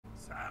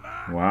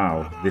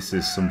Wow, this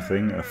is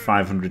something. A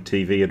 500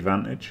 TV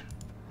advantage.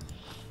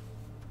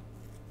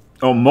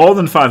 Oh, more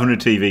than 500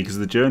 TV because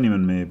of the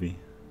journeyman, maybe.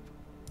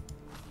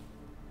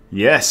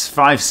 Yes,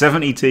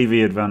 570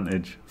 TV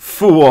advantage.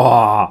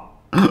 Fooah!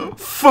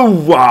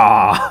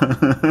 Fooah!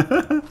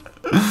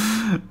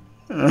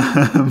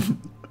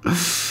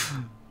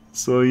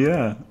 So,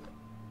 yeah.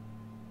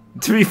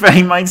 To be fair,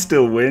 he might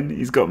still win.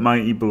 He's got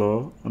Mighty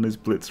Blow on his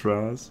Blitz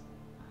Raz.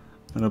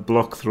 And a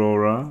Block Throw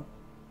Ra.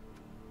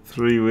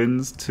 3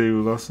 wins,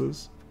 2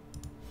 losses.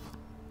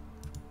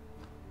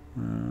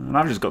 And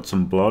I've just got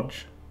some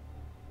Blodge.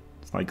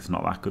 It's like it's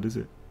not that good, is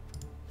it?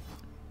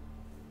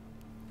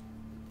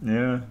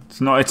 Yeah,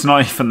 it's not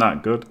even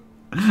that good.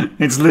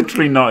 It's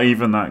literally not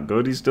even that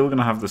good. He's still going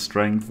to have the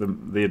strength,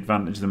 the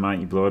advantage, the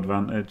Mighty Blow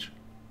advantage.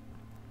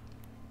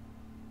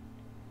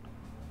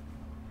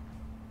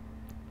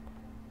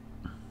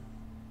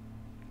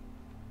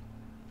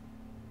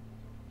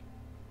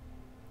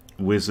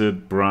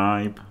 Wizard,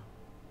 Bribe.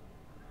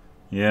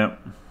 Yep.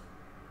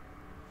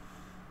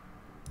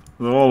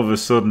 But all of a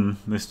sudden,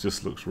 this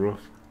just looks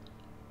rough.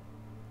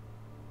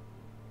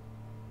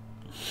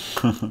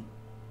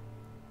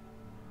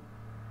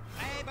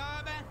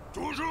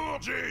 Toujours,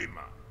 Jim.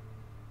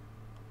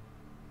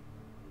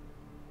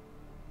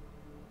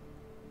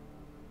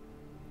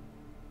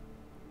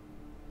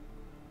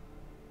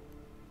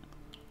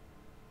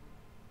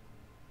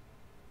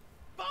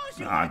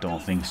 I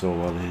don't think so,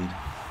 Waleed.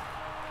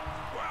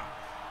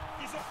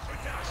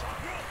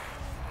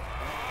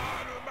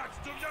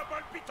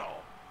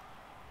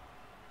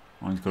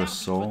 Oh, he's got a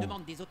soul.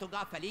 demande des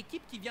autographes à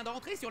l'équipe qui vient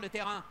d'entrer sur le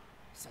terrain.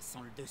 Ça sent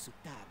le dessous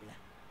de table.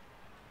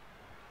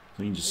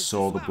 So you can just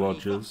saw the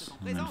blodgers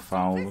and then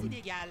foul them.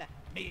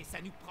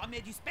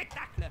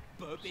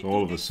 So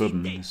all of a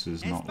sudden, this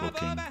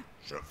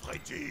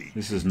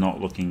is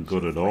not looking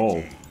good at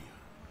all.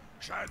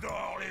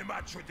 J'adore les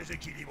matchs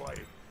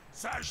déséquilibrés.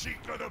 Ça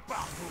gicle de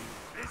partout.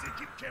 Les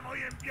équipes Khemri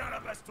aiment bien la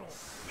baston.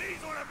 Mais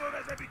ils ont la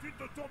mauvaise habitude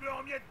de tomber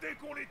en miettes dès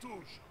qu'on les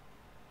touche.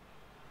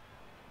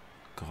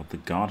 God, the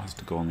guard has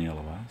to go on the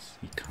LOS.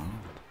 He can't.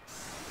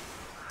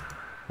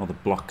 Well, the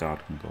block guard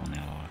can go on the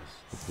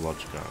LOS. The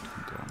blodge guard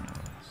can go on the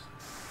LOS.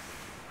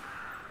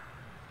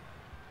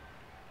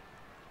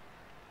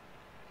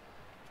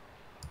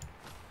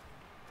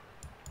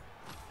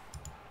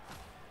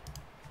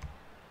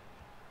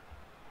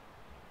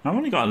 I've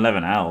only got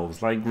 11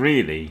 elves. Like,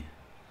 really?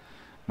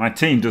 My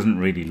team doesn't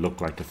really look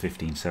like a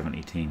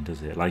 1570 team,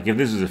 does it? Like, if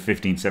this was a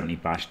 1570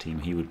 bash team,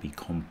 he would be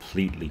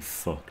completely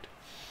fucked.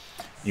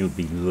 He would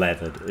be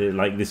leathered.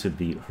 Like, this would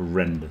be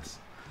horrendous.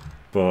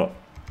 But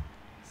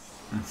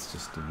that's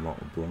just a lot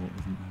of blow,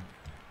 isn't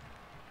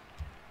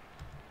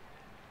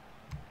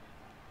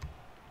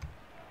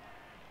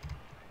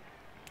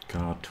it?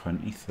 God,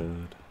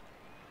 23rd.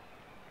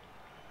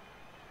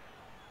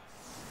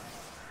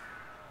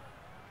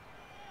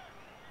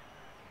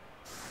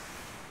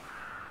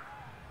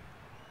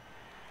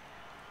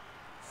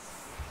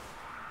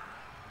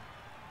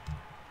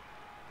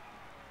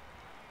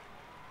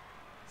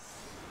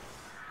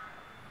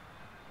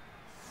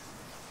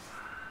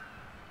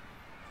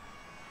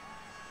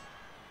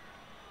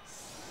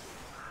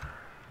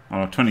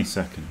 Oh,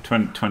 22nd.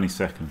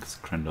 22nd because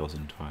Krendel's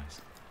in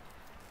twice.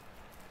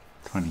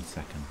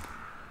 22nd.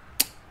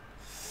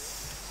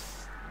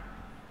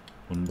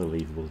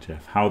 Unbelievable,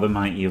 Jeff. How the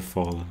mighty have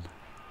fallen.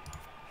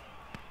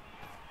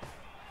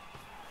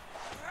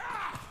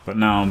 But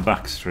now I'm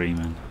back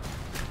streaming.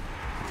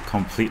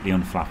 Completely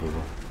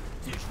unflappable.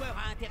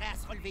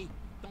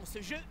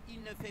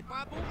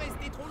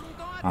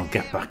 I'll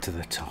get back to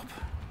the top.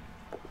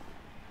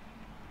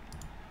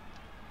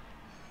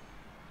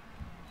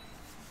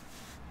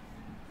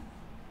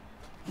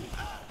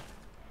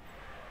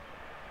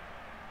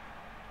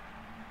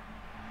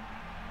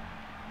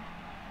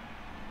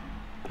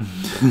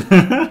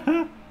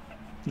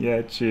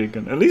 Yeah,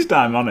 chicken. At least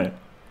I'm on it.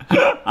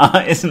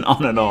 Art isn't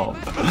on at all.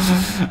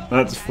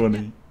 That's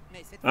funny.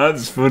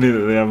 That's funny that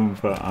they haven't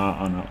put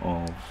art on at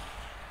all.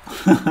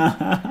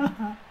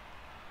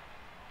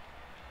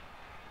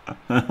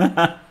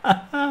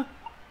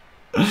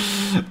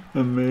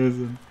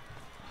 Amazing.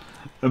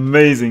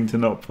 Amazing to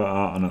not put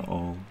art on at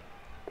all.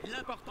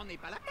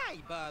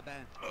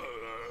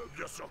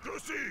 Bien sûr que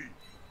si.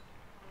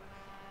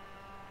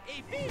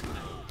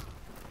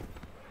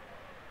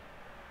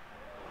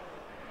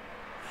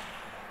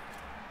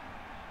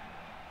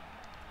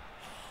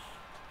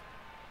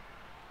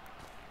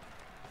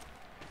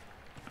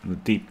 The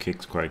deep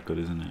kick's quite good,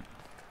 isn't it?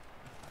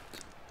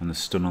 And the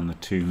stun on the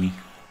Toomey.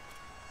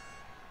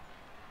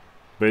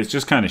 But it's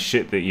just kind of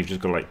shit that you've just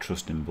got like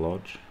trust in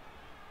blodge.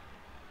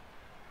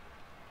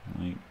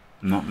 Like,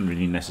 not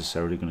really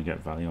necessarily going to get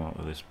value out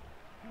of this,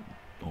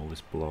 all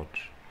this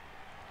blodge.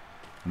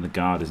 And the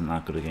guard isn't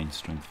that good against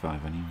strength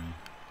 5 anyway.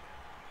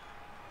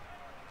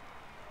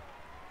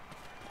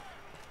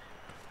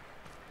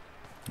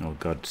 Oh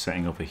god,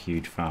 setting up a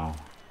huge foul.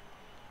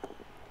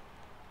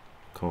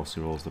 Of course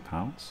he rolls the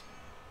pounce.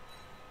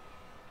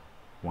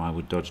 Why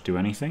would dodge do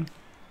anything?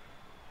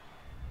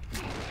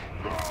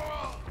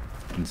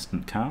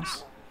 instant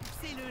cast.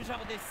 C'est le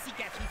genre de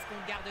cicatrice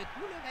qu'on garde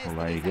tout le reste Well,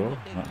 there de you sa go. vie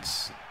de vie.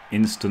 That's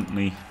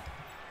instantly...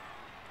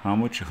 How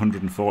much?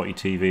 140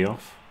 TV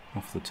off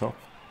the top,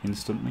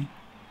 instantly.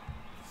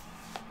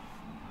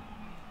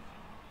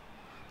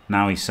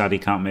 Now he's sad he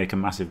can't make a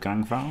massive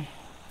gang foul.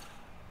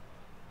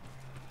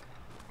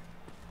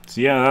 So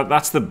yeah,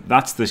 that's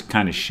the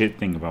kind of shit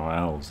thing about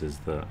Elves, is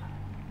that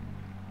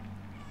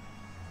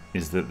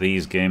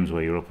these games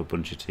where you're up a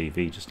bunch of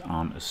TV just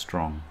aren't as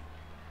strong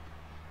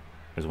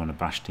as when a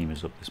bash team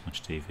is up this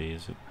much TV,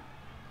 is it?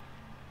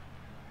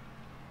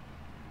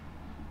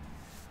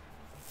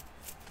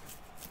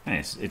 Yeah,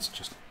 it's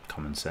just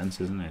common sense,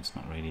 isn't it? It's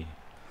not really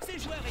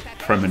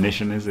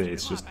premonition, is it?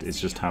 It's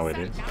just how it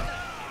is.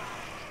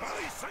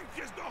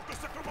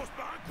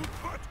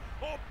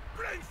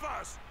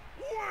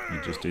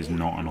 It just is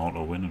not an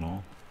auto win at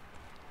all.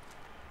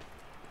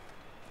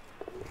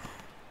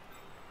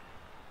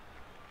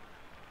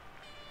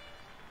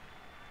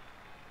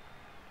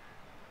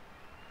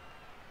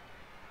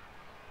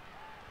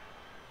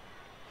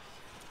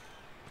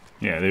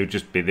 Yeah, they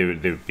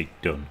would be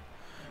done.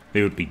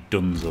 They would be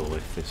donezo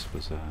if this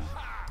was a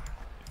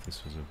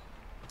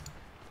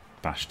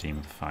bash team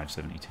with a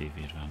 570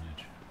 TV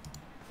advantage.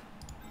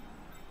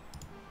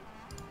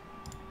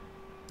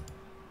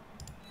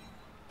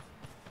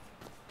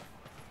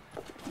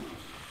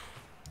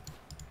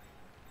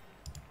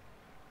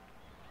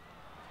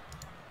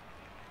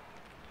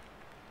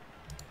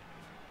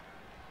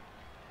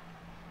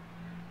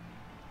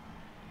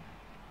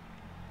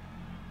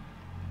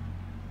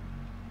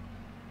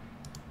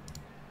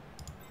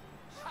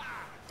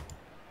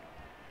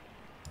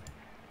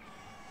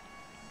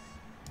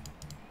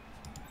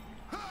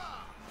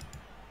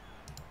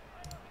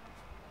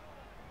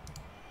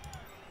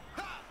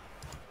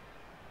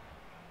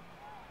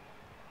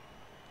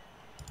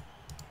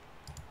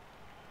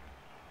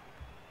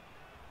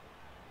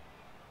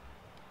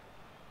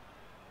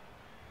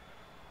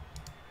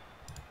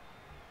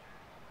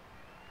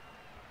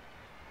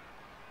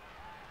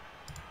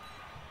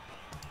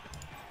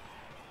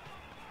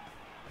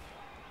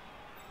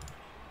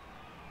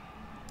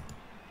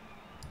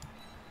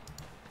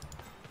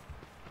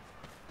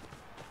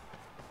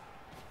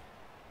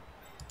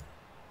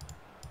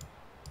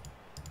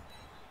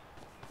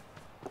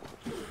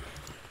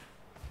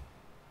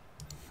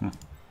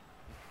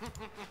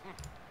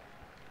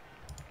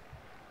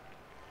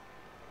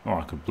 Oh,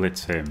 I could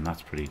blitz him.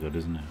 That's pretty good,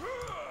 isn't it?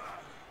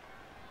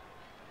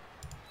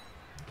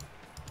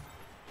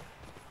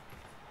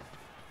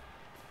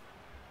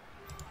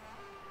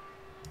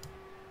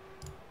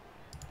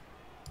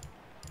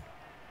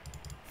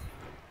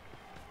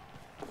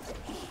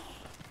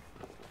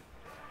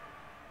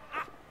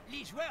 Ah,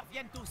 les joueurs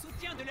viennent au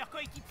soutien de leur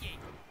coéquipier.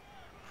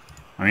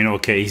 I mean,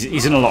 okay,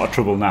 he's in a lot of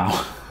trouble now.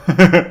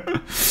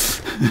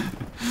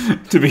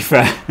 To be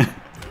fair.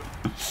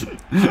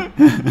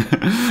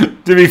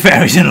 To be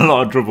fair, he's in a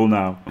lot of trouble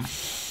now.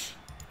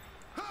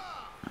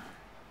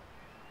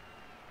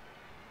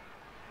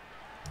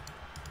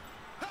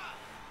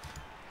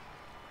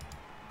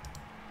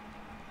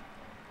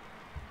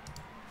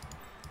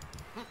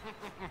 Un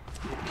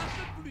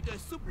peu plus de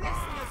souplesse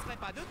ne serait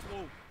pas de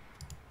trop.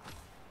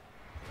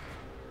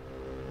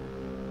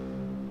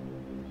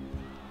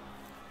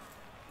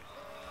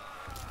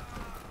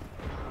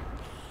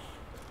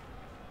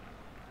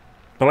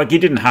 But like, he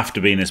didn't have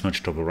to be in this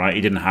much trouble, right?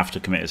 He didn't have to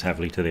commit as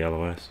heavily to the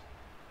LOS.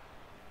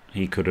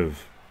 He could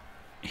have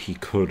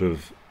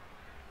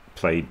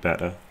played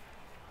better.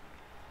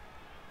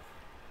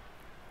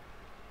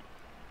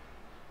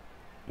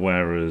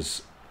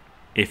 Whereas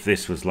if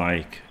this was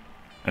like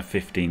a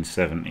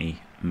 1570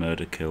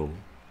 murder kill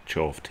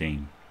Chorf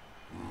team,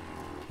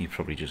 he's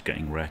probably just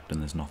getting wrecked and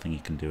there's nothing he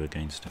can do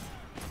against it.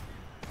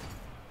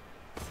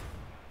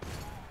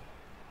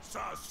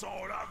 Ça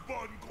sent la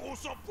bonne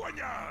grosse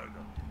empoignade.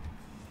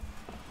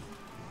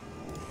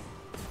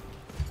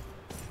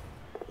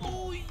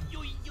 Oi,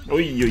 oi, oi,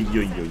 Oi, oi, oi,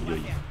 oi, ça oi. doit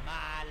faire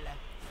mal.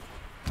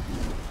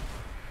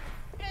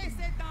 Et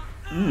c'est un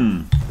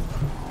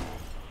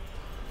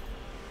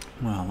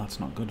Well, that's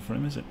not good for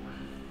him, is it?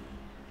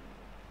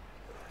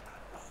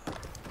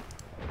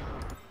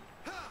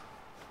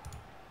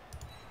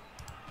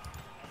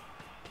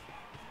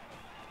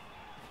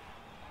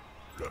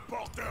 Le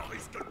porteur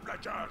risque le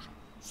plaquage.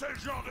 C'est le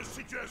genre de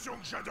situation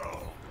que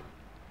j'adore.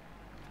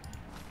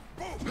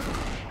 Boum!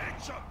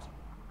 Headshot!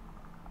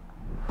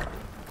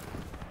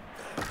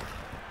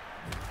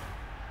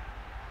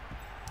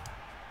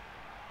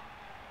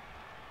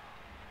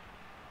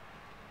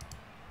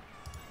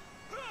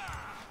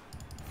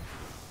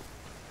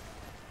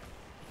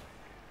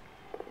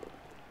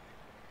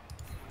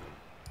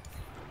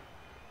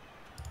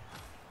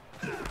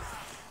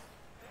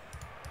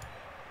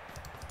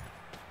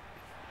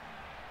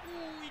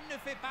 Il ne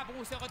fait pas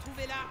bon se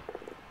retrouver là.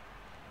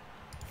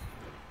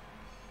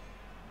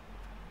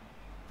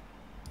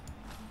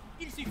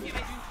 Il suffirait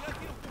d'une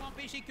clôture pour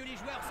empêcher que les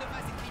joueurs se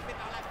fassent étriper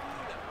par la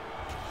foule.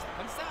 C'est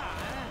comme ça,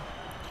 hein?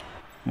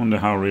 Wonder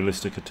how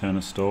realistic a turn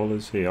of stall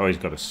is here. Oh, he's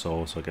got a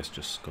saw, so I guess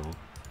just skull.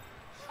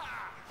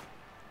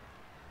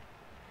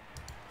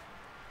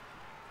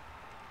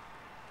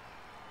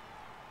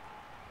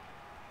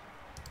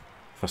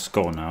 If I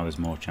score now, there's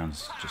more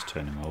chance to just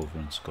turn him over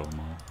and score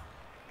more.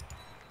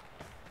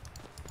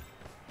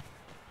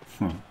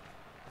 Huh.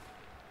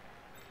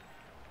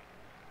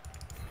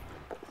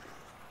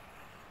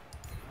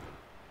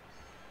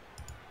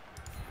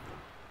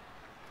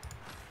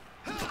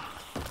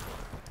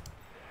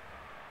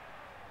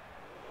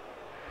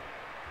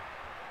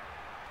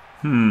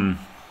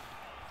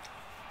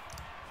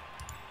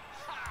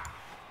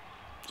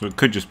 So it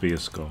could just be a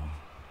score.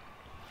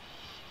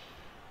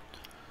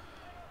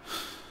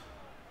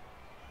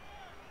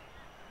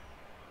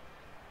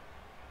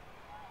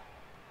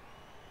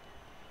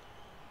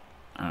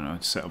 I don't know,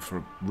 it's set up for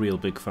a real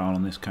big foul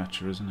on this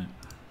catcher, isn't it?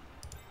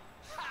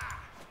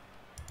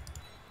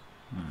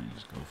 No,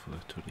 just go for the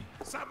tutty.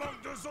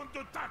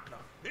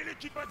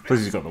 Plus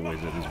he's got the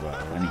wizard as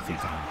well, anything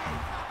can happen.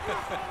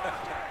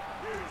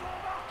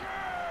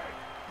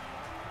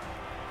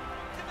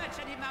 Le match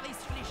a démarré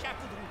sur les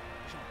chapeaux de roue.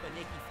 J'en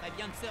connais qui ferait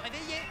bien de se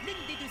réveiller.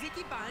 L'une des deux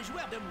équipes a un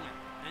joueur de moins.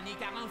 Un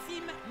écart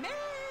infime, mais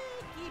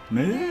qui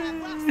peut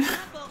avoir son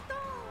importance.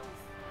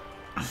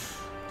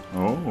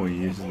 Oh, he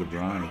uses the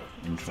bride.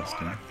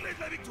 Interesting.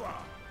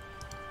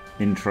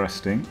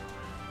 Interesting.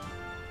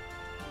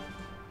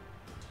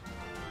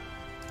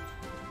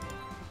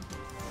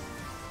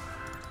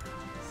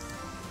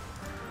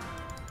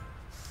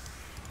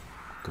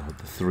 God,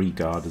 the 3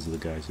 guarders are the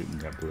guys who can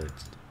get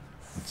blitzed.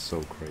 It's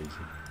so crazy.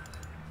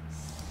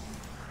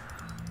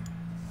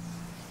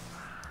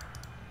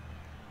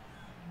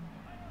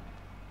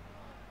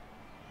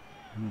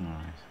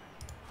 Alright.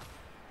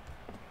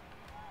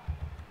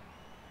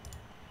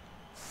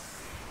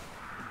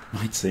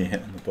 Might see a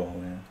hit on the ball,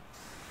 yeah.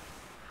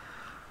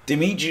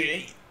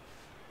 Dimitri!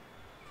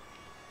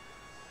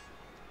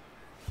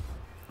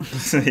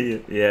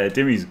 Yeah,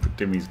 Dimmy's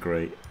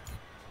great.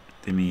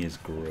 Dimmy is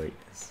great.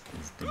 It's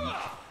Dimmy.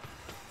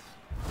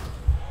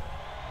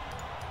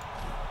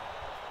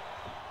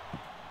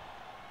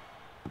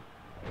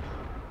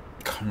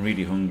 I'm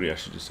really hungry. I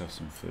should just have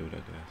some food, I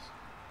guess.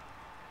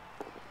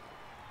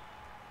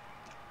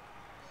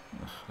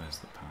 Ugh, there's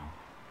the power.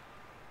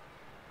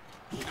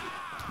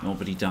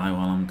 Nobody die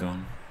while I'm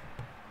gone.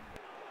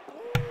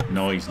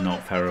 No, he's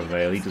not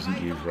Paraveil. He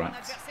doesn't use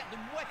rats.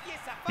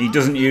 He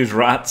doesn't use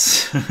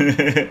rats.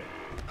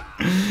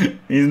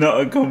 He's not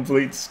a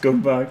complete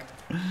scumbag.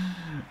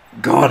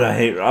 God, I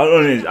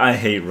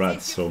hate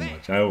rats so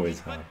much. I always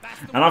have.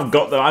 And I've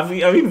got them. I've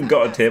even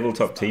got a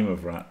tabletop team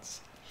of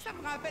rats.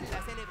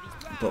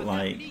 But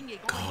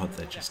like, God,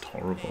 they're just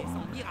horrible,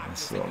 aren't they?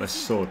 They're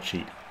so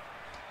cheat.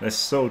 They're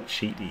so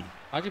cheaty.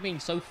 I've just been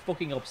so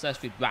fucking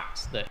obsessed with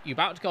rats that you're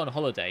about to go on a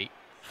holiday,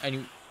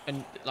 and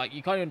like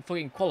you can't even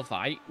fucking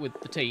qualify with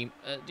the team.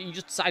 You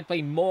just decide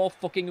playing more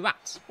fucking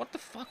rats. What the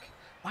fuck?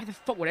 Why the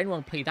fuck would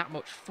anyone play that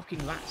much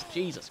fucking rats?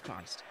 Jesus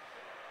Christ.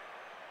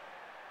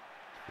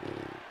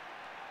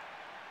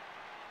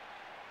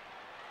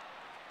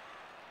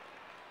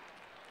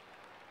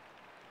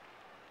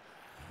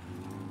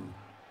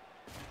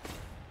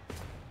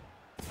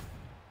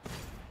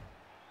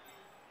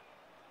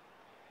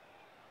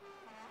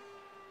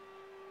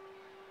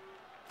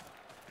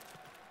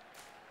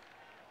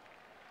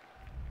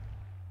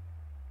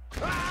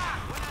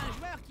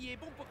 Qui est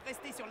bon pour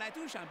rester sur la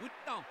touche un bout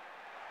de temps.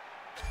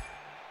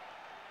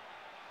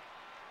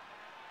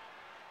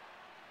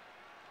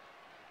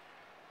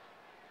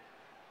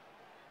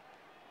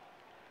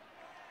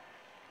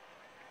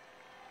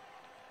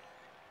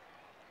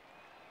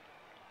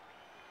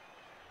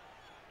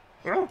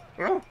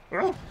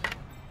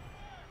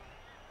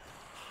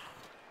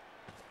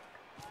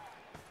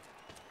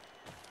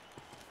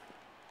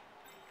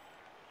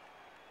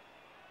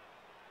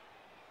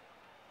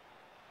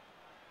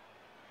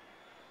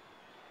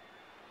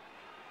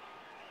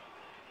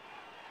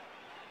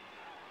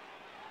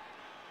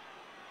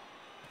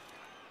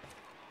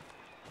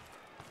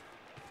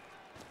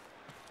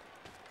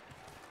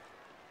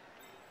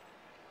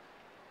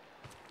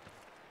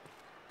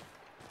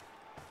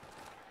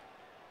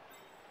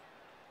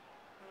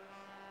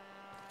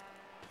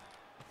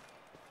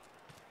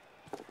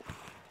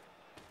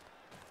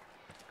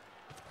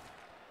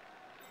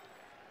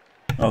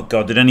 Oh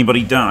God, did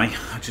anybody die?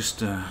 I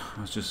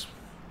was just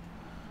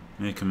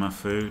making my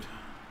food.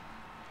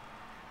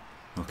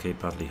 Okay,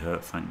 badly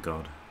hurt, thank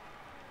God.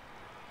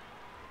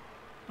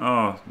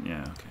 Oh,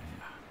 yeah, okay,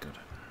 yeah, good.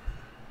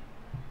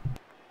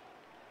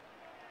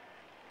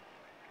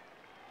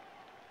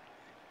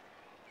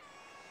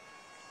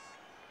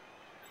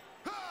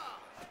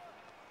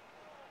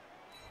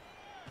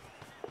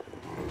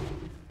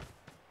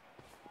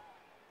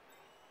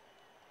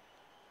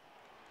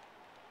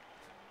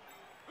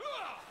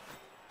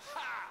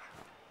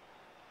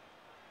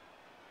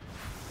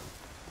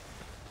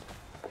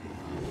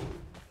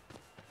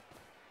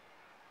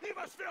 Il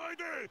va se faire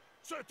aider,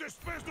 cette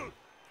espèce de...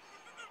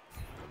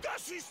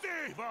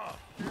 d'assister, va.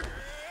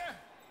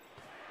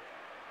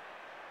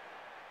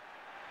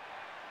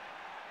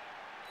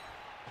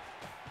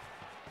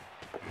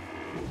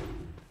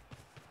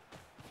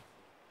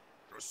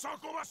 Je sens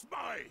qu'on va se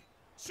marrer,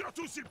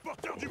 surtout si le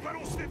porteur du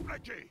ballon se fait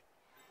plaquer.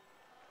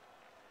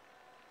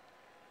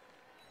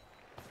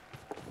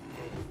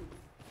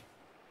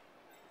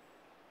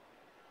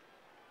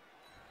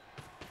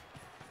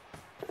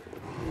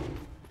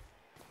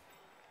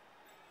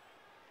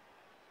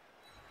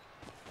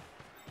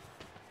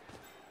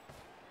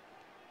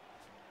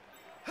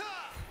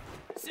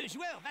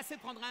 joueur va se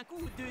prendre un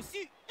coup dessus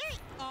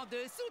et en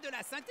dessous de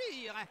la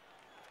ceinture.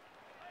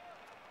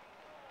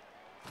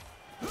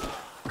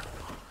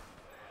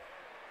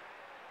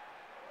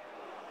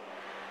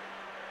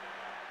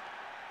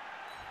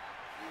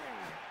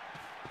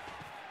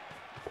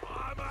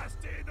 Ramasse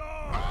tes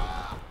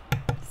dents.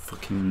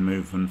 Fucking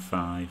movement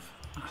 5.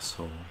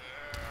 Asshole.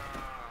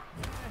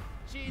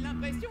 J'ai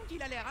l'impression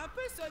qu'il a l'air un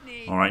peu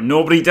sonné. Alright,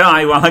 nobody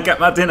die while I get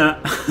my dinner.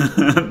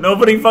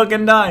 Nobody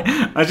fucking die.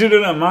 I should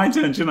have done my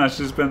turn, shouldn't I? I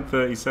should have spent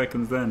 30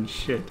 seconds then.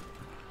 Shit.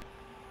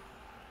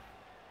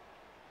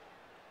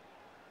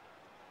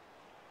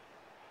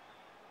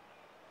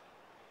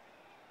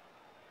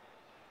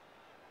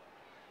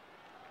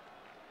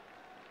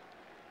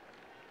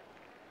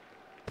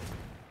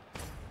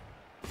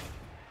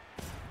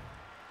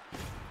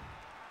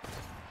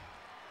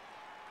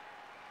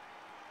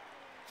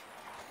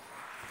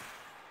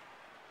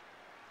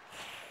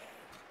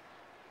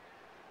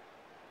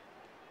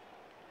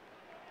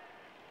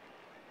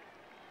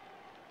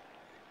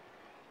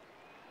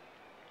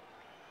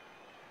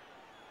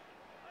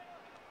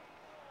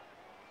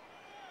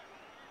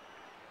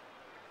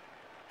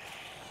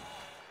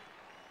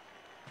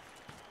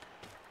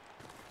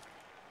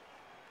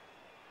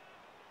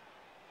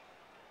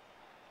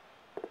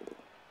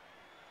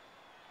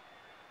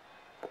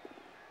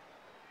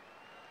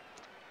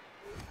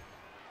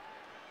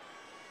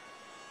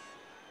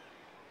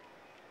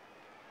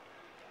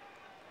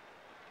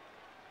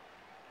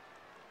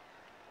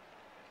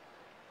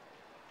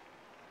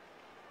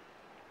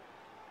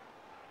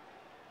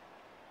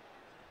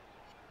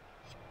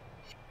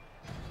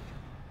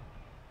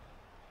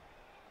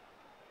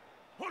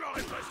 On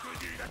aurait presque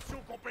dit une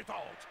action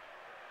compétente.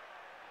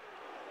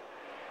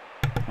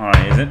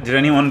 Alright, is it? Did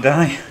anyone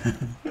die?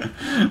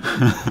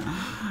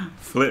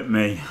 Flip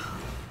me.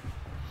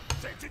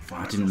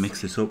 I didn't mix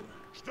this up.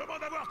 Je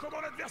demande à voir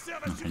comment l'adversaire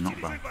va Okay, not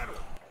utiliser bad. le ballon.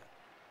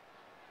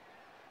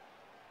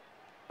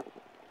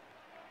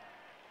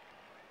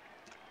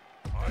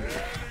 Allez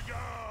les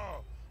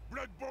gars,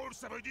 bloodbowl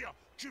ça veut dire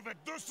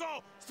cuvette de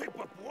sang, c'est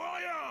pas pour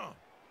rien.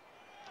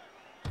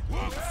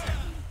 Oups.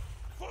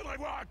 Faudrait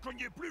voir à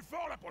cogner plus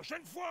fort la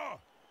prochaine fois.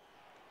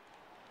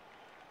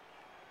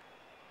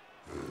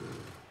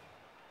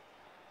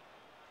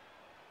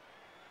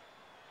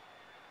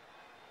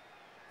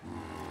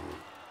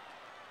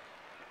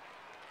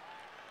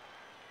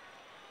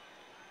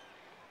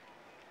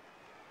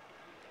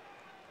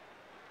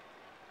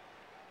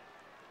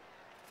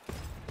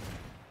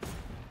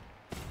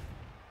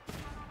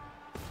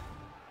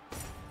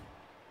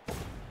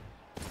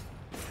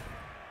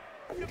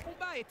 Le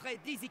combat est très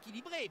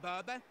déséquilibré,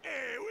 Bob.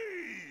 Eh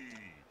oui!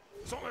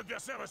 Son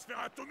adversaire va se faire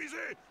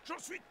atomiser. J'en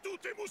suis tout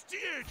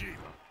émoustillé, Jim.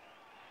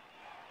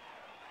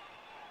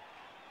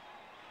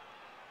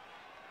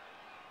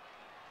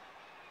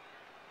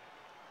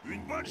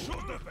 Une bonne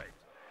chose de faite.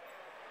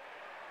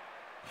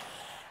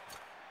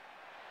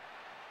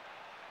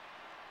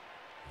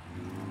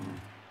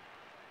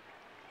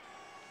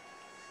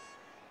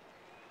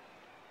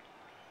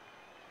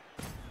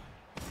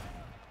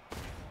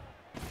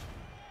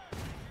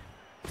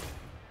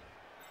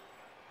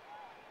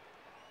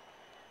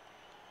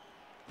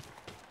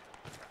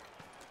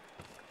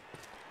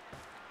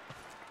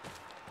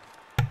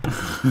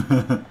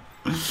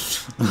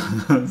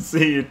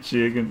 See you,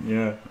 chicken.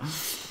 Yeah,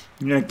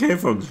 yeah.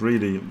 K-Fog's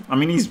really. I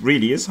mean, he's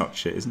really is hot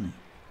shit, isn't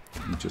he?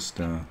 He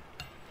just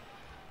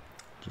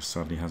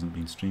sadly hasn't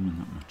been streaming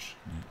that much.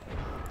 Yeah.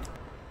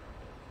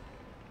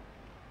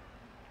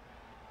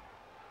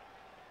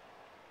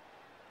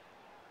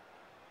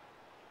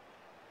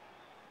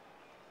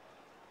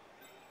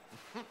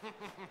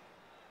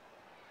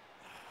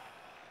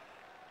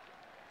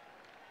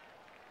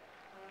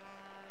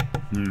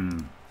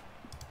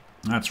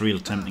 That's real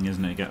tempting,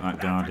 isn't it? To get that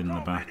guard in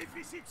the back.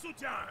 Bénéficie de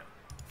soutien.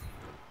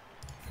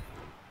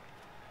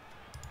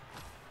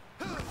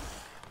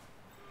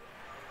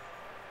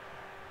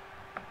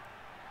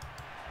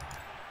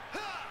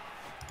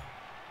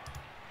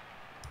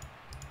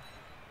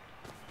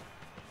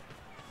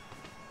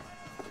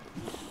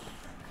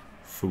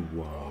 Fouah.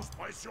 Grosse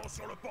pression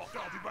sur le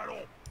porteur du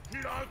ballon.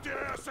 Il a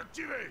intérêt à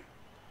s'activer.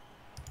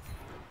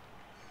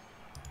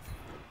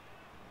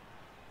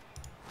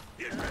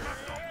 Il fait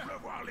maintenant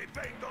pleuvoir les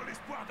beignes dans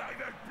l'espoir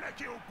d'arriver à le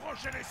plaquer au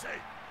prochain essai.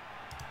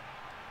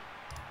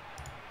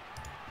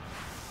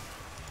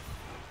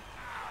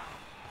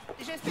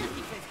 J'espère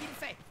qu'il fait ce qu'il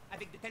fait.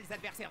 Avec de tels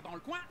adversaires dans le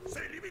coin,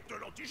 C'est limite de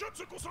l'anti-jeu de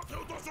se concentrer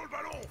autant sur le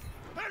ballon.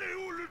 Elle est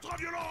où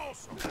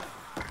l'ultra-violence?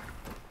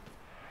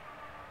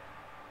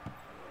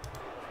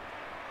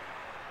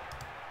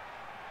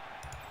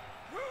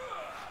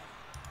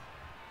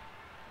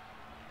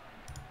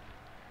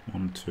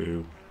 One,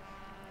 two,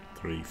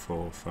 3,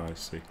 4, 5,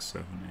 6,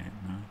 7, 8,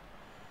 9.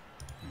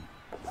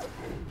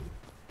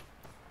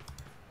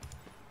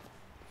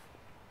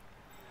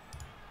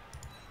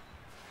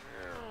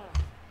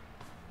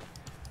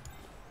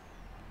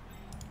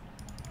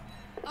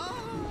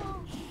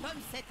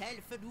 comme cet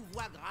elfe nous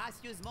voit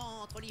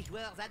gracieusement entre les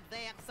joueurs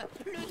adverses,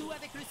 le doux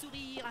avec le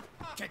sourire.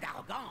 Que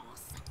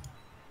d'arrogance!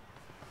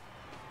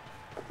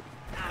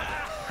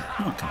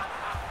 Okay.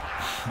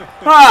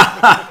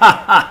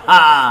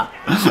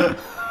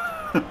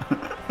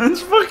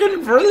 That's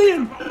fucking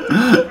brilliant.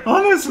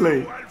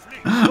 Honestly.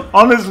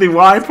 Honestly,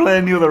 why play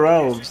any other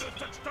elves?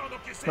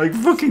 Like,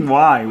 fucking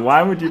why?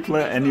 Why would you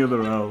play any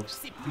other elves?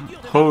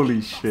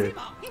 Holy shit.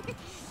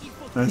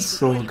 That's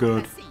so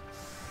good.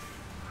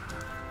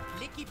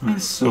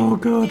 That's so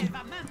good.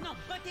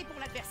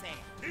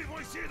 Ils vont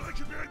essayer de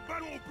récupérer le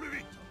ballon au plus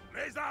vite.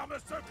 Les armes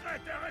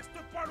secrètes, elles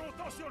restent pas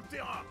longtemps sur le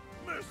terrain.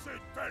 Mais c'est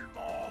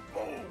tellement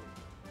bon.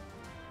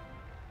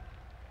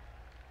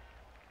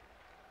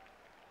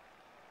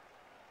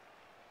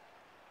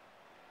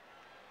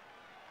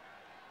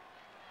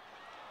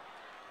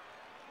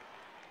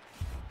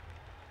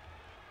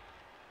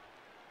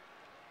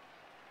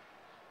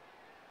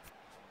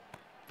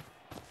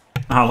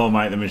 Hello,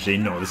 Mike the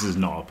Machine. No, this is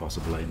not a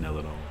possible 8-0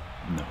 at all.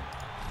 No.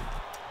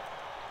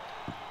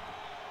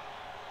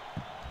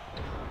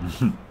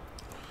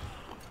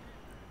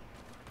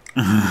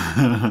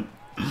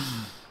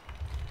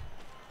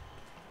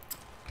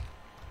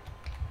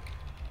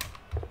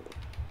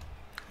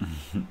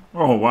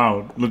 Oh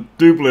wow, the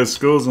Duple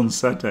scores on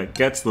Setek,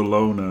 gets the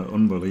loner,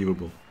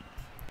 unbelievable.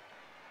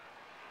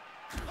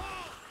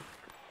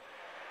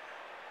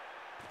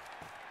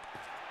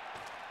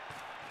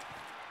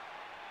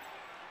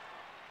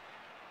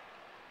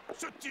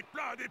 Ce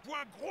type-là a des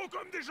poings gros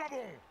comme des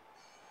jambons.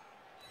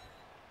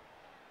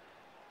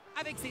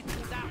 Avec ces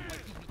trous d'arbres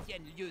qui lui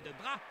tiennent lieu de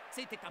bras,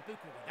 c'était un peu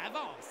court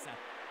d'avance.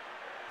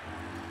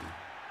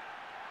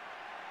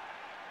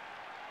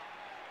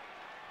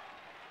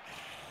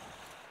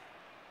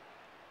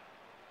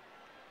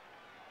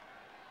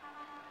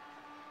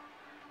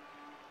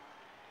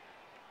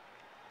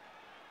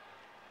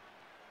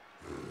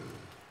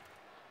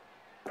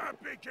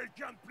 Taper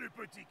quelqu'un de plus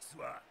petit que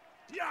soi.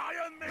 Y a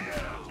rien de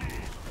meilleur, Jim.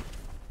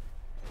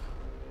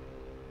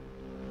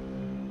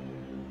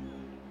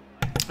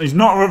 He's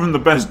not having the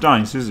best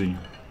dice, is he?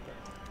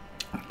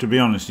 To be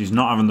honest, he's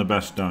not having the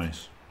best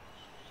dice.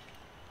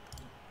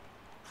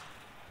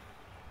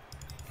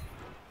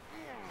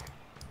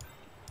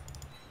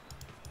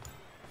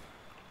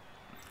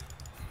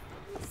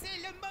 C'est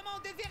le moment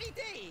de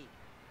vérité.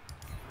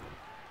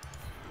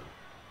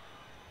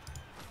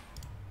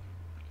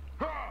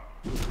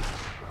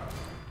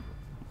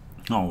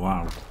 Oh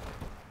wow.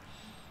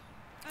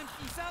 Un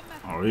petit somme.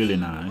 Oh, really Il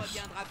nice.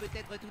 reviendra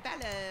peut-être tout à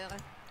l'heure.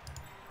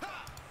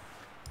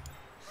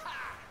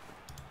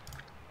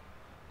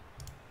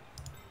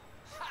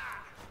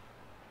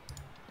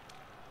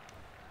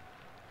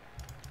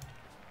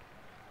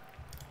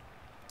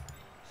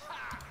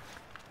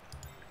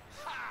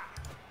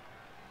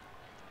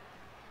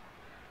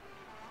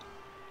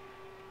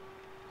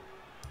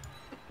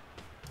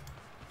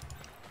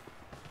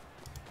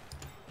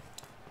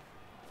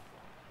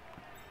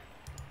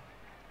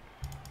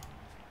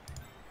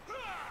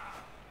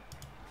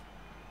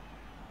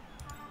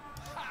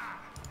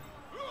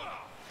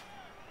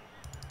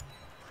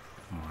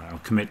 Alright, I'll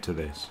commit to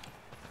this.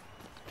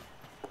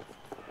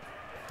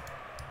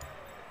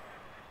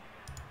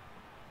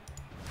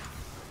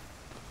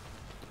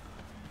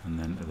 And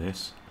then to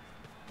this.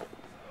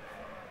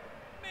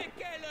 Mais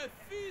quelle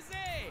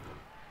fusée!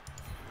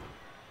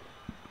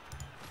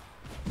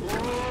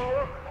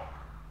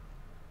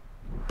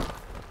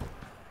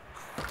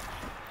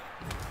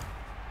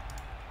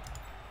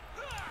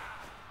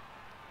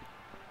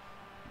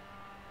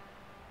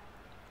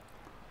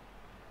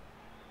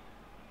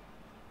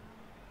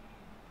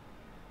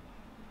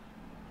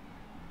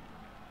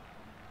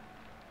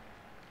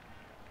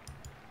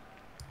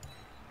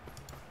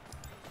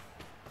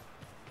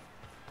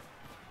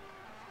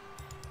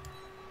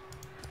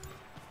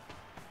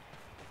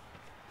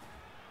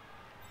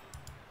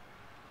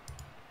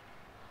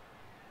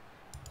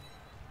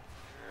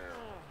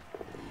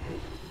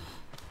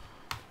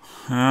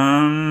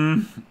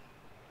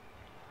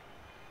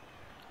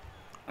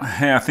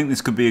 Hey, I think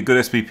this could be a good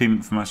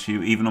SPP for match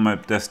you. Even on my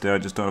best day, I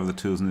just don't have the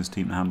tools in this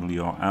team to handle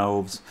your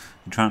elves.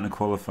 You're trying to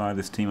qualify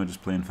this team, or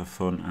just playing for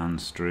fun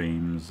and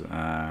streams?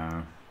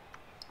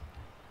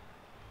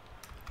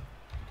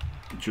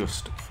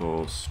 Just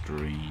for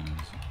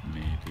streams,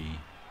 maybe.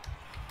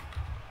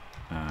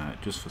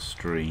 Just for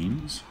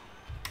streams,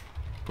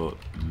 but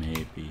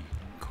maybe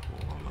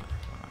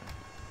qualify.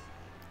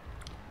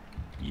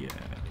 Yeah,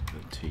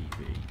 the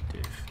TV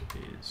diff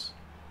is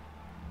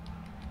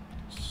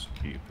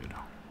stupid.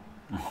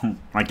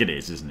 Like it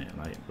is, isn't it?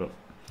 Like, but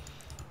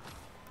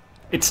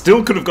it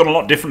still could have gone a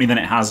lot differently than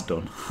it has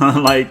done.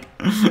 Like,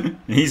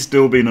 he's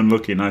still been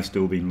unlucky and I've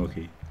still been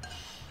lucky.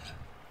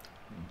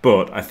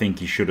 But I think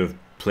he should have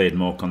played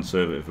more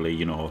conservatively,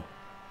 you know,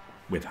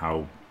 with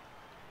how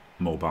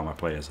mobile my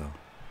players are.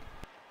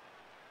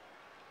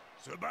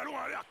 Ce ballon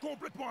a l'air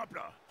complètement à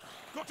plat.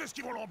 Quand est-ce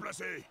qu'ils vont le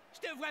remplacer? Je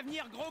te vois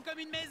venir gros comme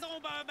une maison,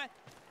 Bob.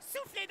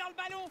 Soufflez dans le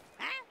ballon,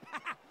 hein?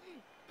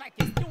 Pas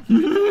question.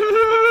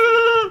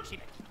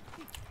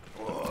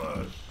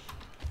 Ouais,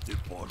 t'es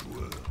pas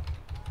joueur.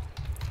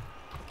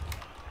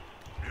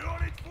 Plus on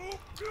est de fous,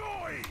 plus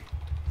on rit.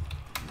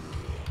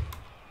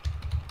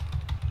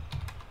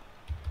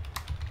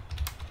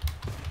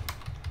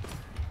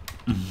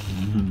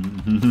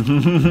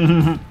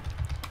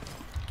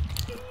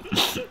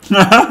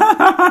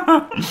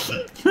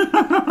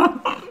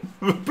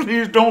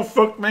 Please don't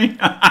fuck me.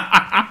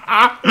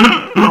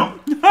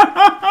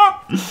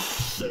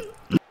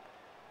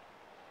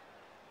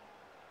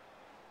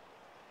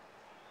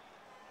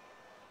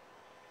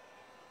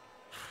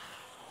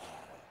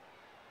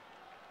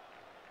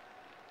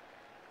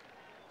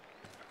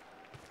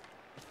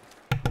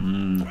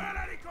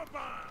 Voilà les copains.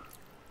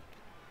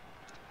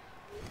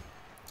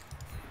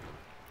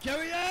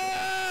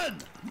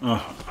 Oh,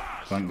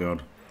 thank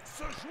God.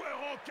 Ce joueur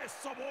encaisse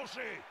sans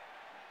broncher.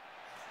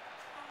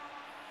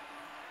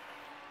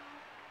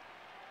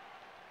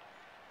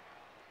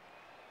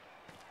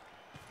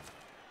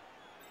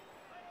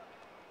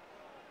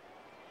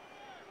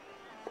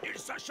 Ils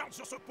s'acharnent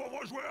sur ce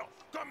pauvre joueur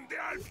comme des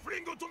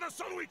halflings autour d'un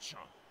sandwich.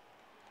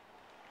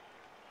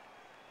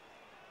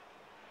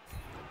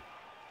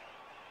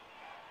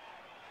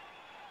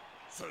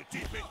 Ce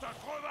type est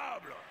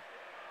increvable.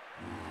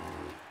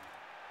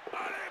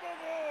 Allez mon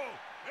gros,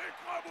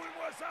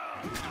 écraboule-moi ça.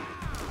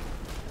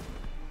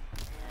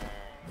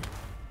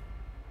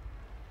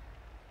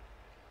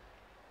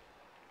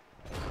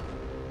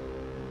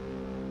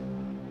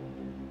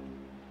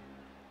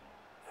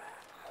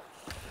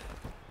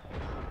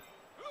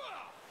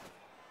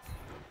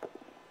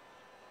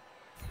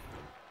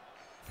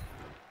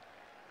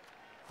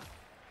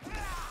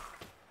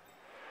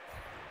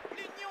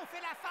 L'union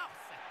fait la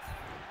force.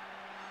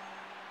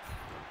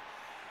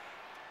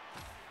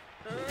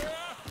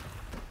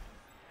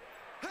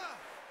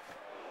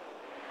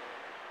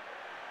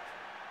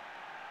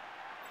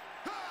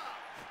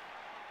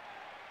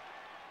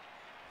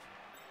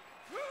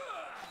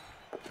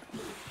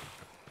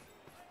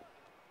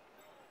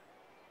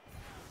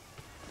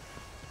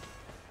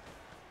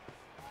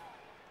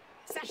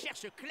 Ça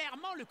cherche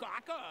clairement le corps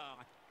à corps.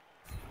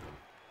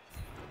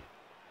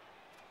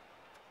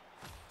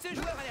 Ce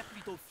joueur a l'air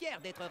plutôt fier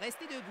d'être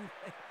resté debout.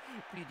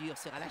 Plus dur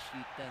sera la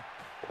chute.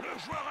 Le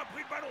joueur a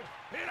pris le ballon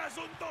et la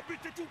zone d'embut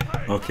est tout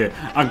près. Okay,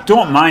 I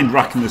don't mind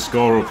racking the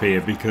score up here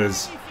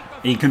because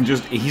he can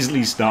just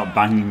easily start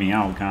banging me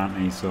out, can't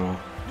he? So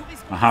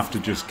I have to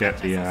just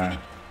get the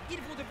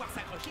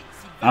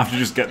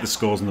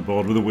scores on the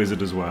board with a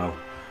wizard as well.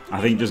 I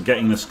think just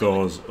getting the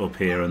scores up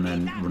here and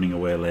then running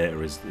away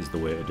later is the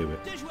way to do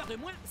it. Deux joueurs de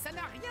moins, ça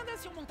n'a rien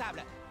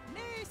d'insurmontable.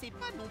 Mais c'est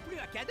pas non plus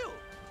un cadeau.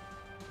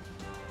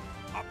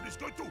 Ah, plus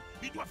que tout,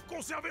 ils doivent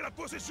conserver la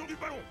possession du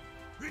ballon.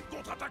 Une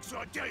contre-attaque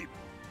serait terrible.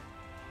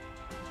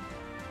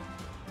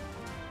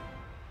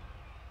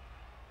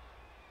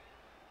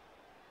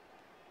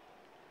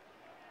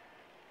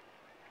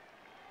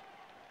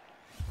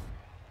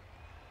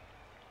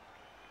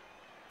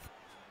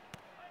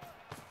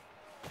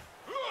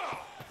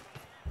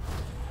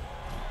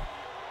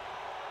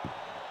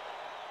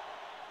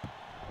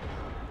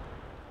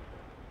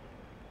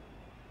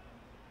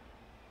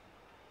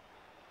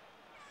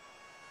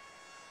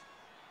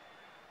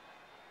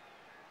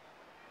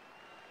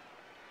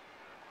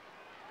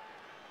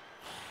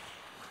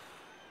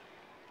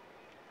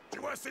 Tu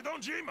vois ces dents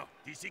de gym?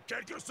 D'ici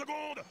quelques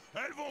secondes,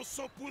 elles vont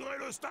saupoudrer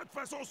le stade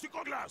façon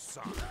sucre glace.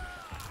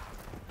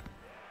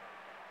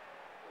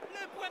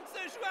 Le poing de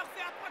ce joueur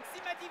fait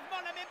approximativement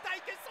la même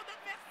taille que son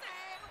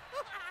adversaire.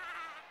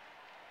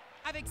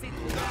 Avec ses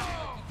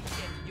trois qui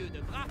tiennent milieu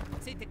de bras,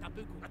 c'était un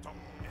peu court. Attends,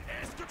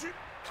 est-ce que tu...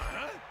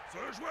 Hein?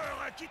 Ce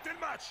joueur a quitté le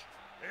match.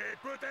 Et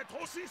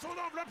peut-être aussi son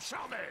enveloppe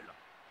charnelle.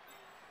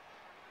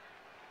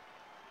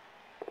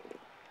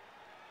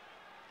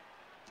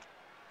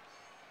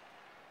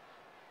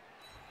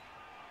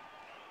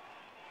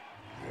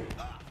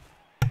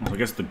 Well, I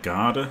guess the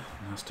guarder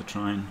has to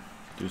try and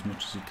do as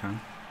much as he can.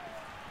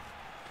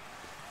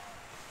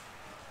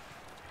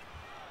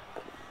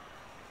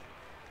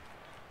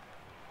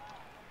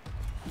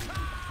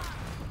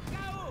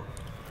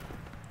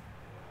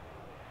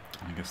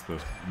 I guess the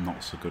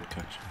not so good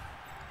catch.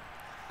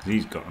 Because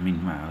he's got, I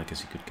mean, well, I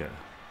guess he could get...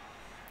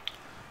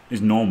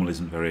 His normal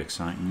isn't very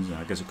exciting, is it?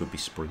 I guess it could be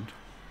sprint.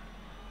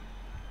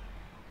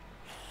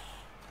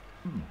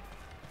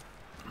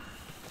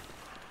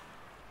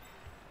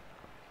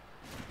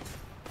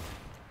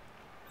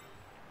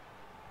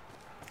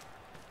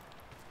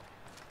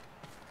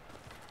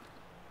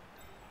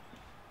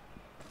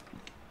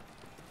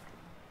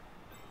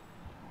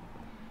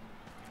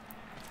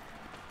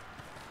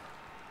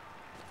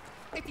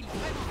 Est-il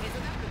vraiment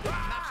raisonnable de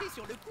marcher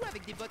sur le coup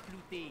avec des bottes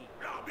loutées?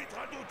 L'arbitre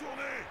a dos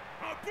tourné.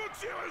 Un peu que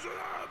c'est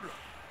raisonnable.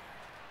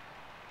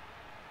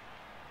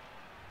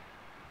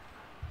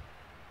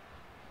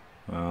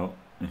 Well,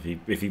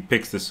 if he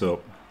picks this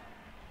up,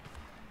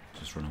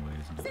 just run away,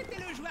 isn't it? C'était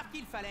le joueur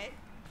qu'il fallait.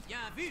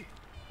 Bien vu.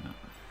 Yeah.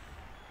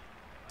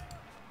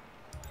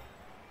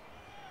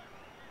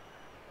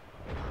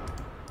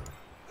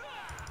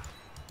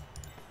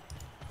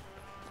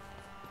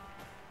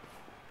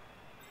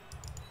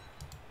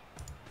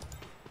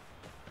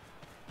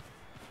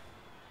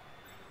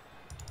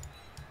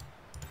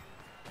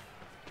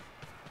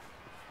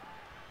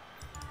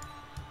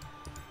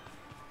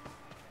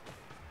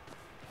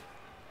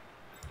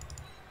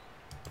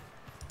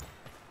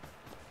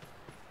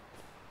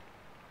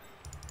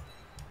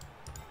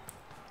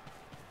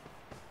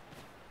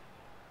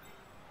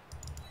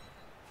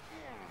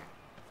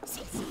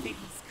 se fait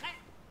discret,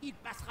 il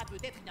passera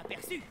peut-être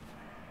inaperçu.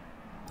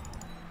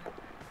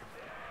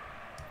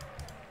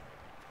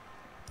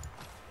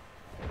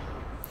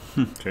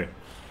 Okay.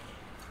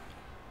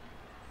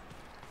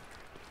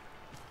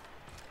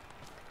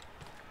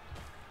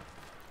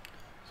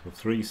 So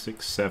 3,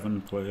 6,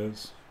 7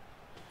 players.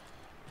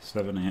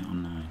 7, 8 or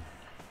 9.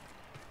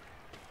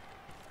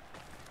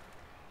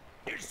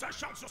 Ils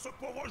s'acharnent sur ce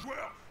pauvre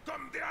joueur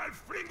comme des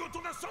halflings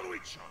autour d'un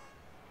sandwich.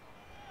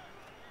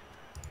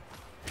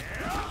 Et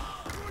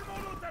hop, tout le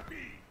monde au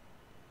tapis.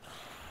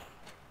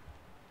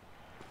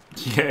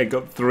 Yeah,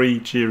 got 3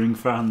 cheering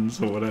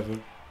fans or whatever.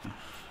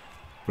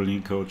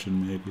 Brilliant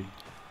coaching, maybe.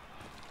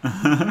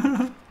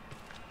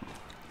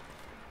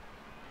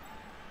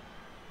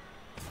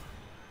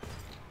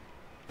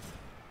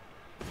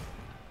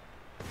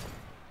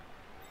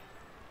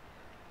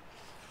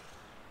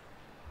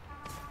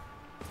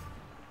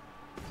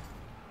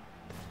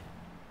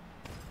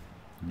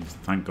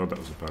 Thank God that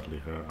was a badly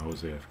hurt. I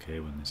was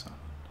AFK when this happened.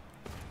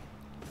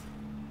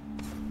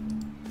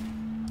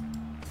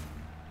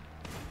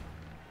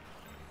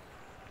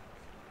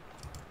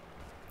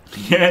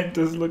 Yeah, it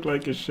does look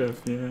like a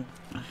chef, yeah.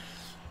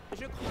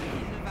 Je crois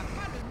qu'il ne va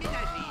pas le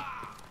ménager.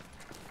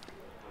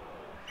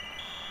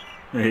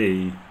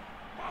 Hey.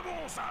 Pas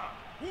bon ça.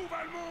 Où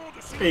va le monde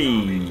si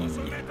Hey. les arbitres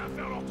se mettent à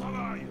faire leur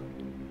travail?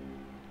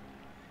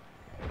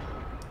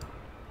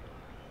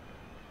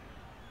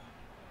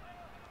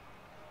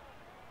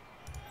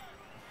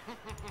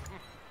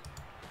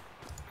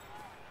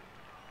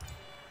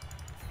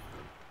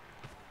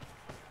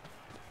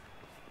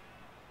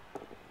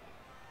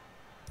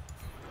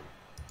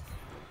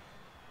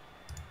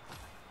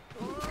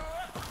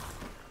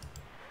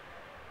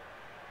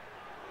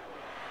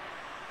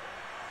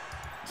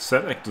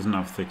 Sedek doesn't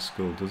have thick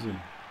skull, does he?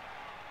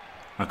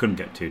 I couldn't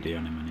get 2D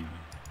on him anyway.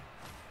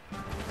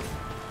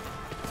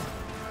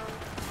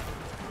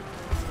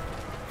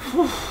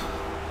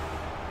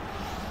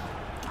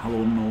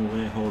 Hello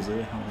Norway,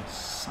 Jose. Hello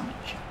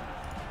Sanchez.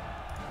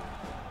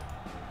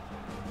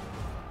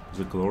 It was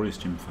a glorious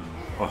gym fan.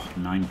 Oh,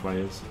 9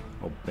 players.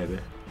 Oh, baby.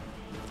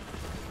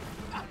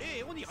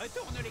 Allez, on y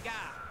retourne les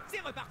gars.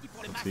 C'est reparti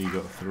pour le So you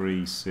got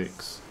 3,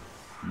 6,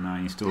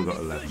 9. You still got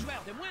 11.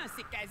 joueurs de moins,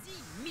 c'est quasi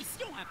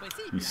mission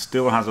impossible. He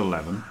still has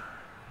 11.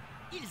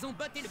 Ils ont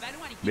botté le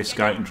ballon à l'équipe This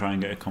guy can gagnante. try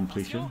and get a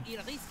completion. Attention, il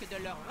risque de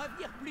leur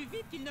revenir plus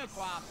vite qu'ils ne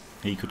croient.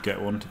 He could get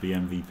one to be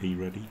MVP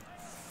ready.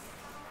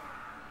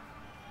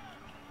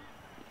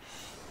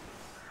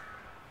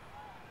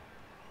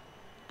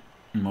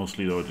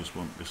 Mostly though I just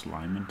want this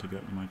lineman to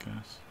get them, I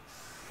guess.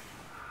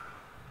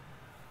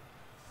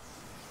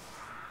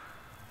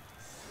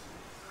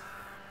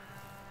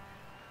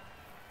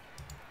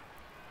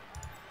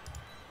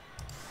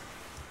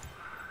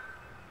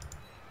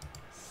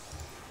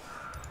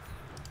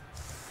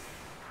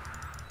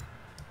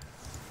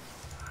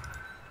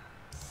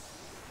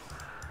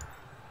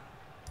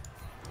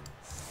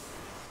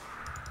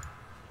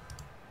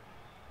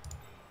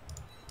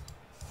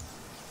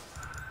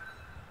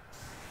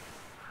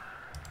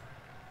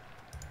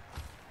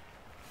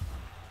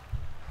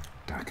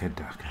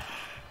 Daka.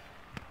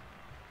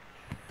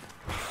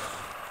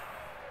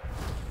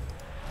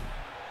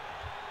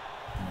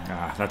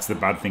 Ah, that's the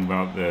bad thing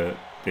about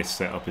this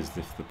setup is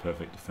the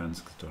perfect defense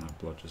because don't have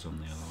blodgers on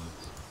the other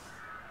ones.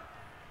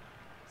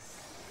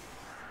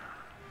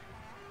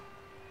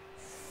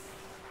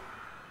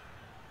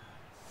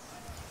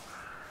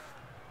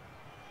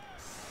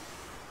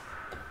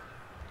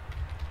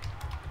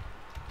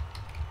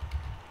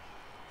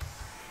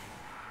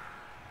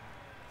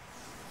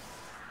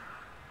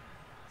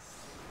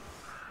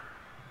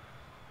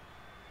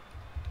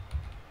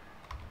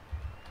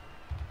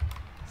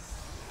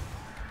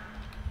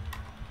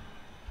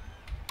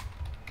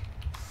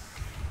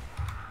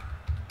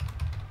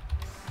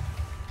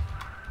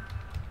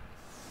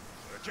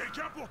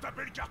 Quelqu'un pour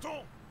taper le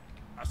carton?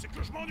 Ah, c'est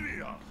que je m'ennuie,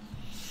 là.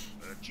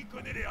 Qui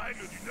connaît les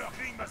règles du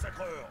Nurgling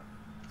massacreur?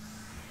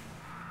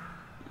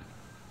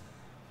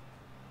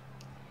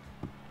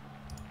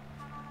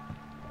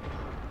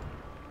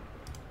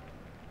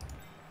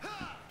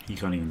 He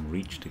can't even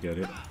reach to get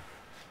it.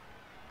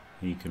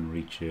 He can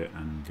reach it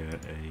and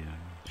get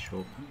a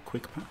short,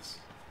 quick pass.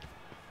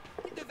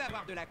 Il devait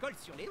avoir de la colle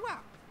sur les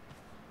doigts.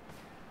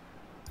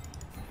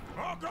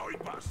 Encore une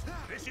passe.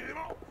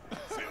 Décidément,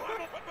 c'est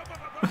vraiment pas.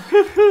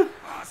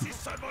 Ah, si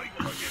seulement ils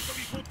connaissent comme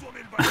ils font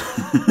tourner le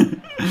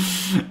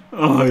ballon.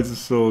 Oh, it's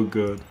so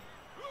good.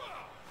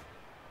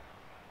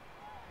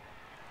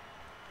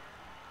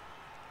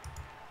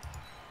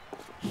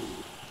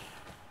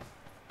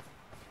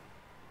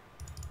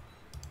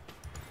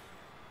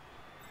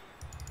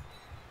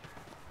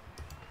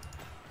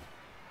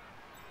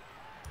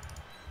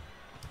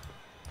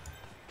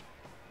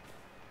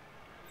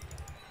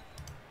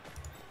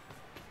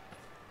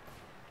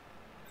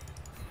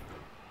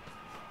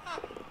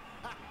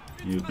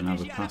 You can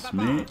have a pass,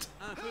 mate.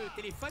 Un peu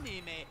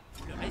téléphoné, mais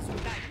le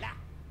résultat est là.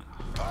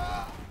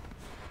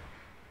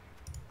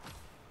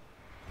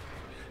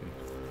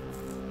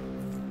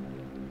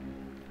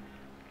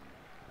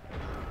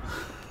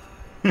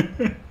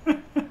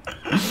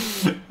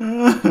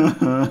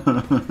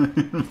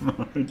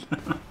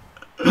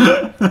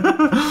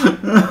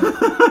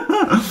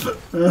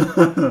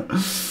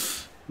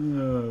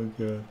 Oh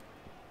god.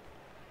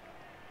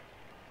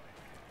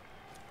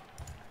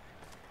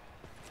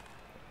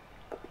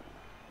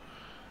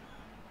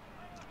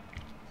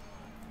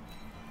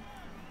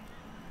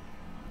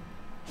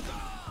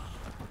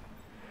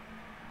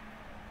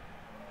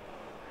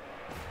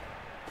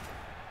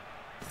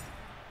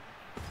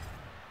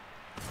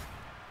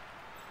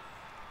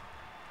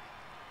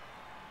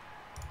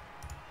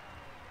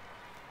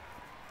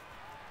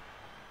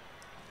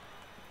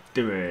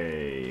 Do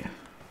we?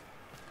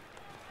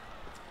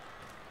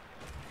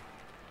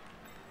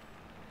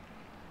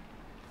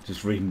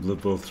 Just reading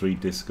Blood Bowl 3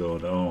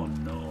 Discord. Oh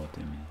no,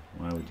 Dimmy.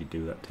 Why would you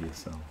do that to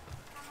yourself?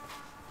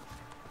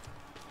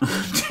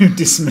 Too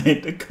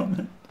dismayed to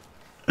comment.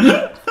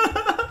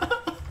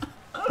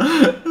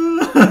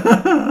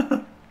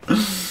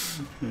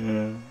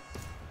 Yeah.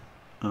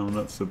 I'm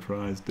not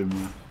surprised,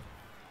 Dimmy.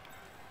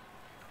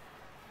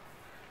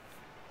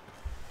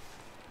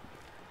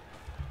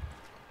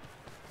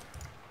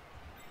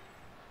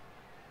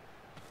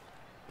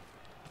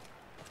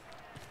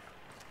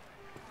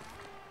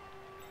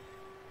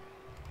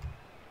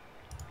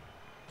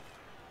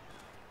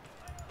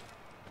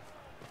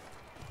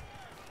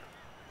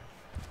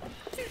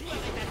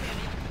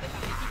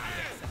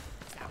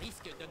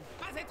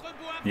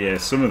 Yeah,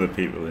 some of the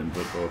people in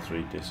Blood Bowl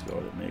 3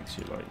 Discord, it makes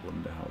you like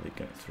wonder how they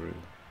get through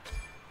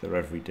their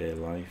everyday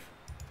life.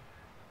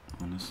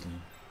 Honestly.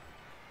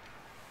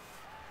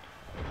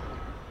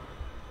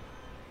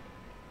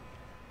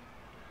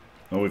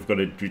 Oh, we've got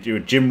a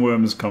Jim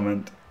Worms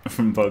comment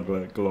from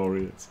Bugler.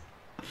 Glorious.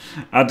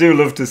 I do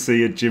love to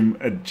see a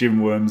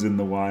Jim Worms in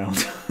the wild.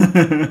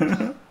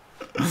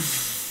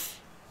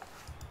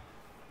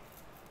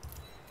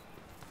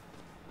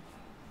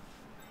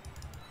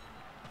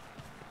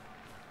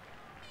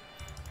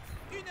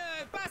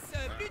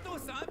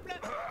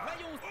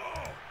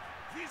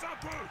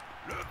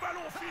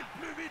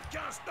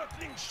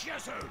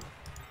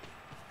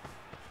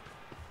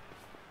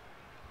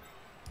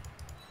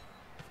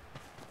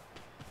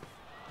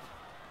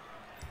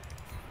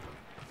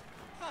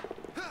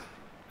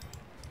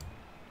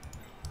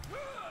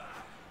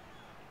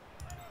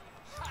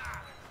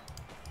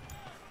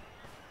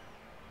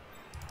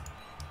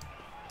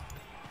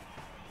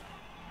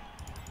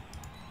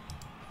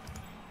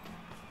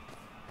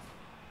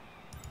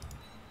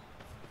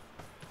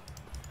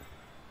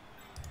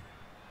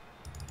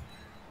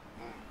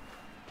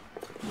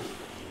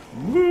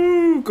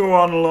 Woo! Go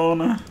on,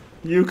 Lorna.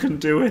 You can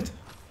do it.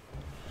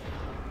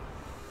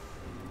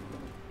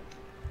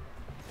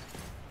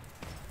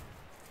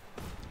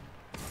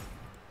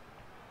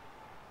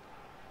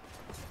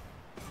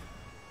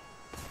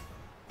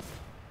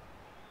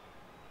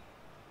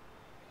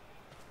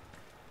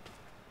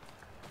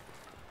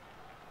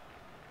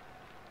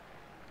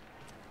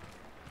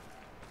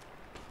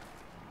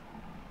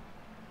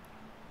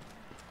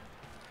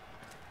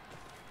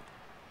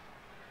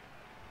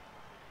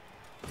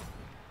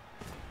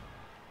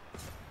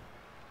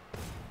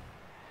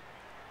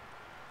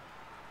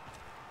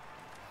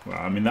 Well,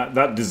 I mean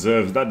that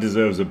deserves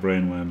a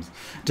brainworms.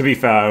 To be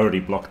fair, I already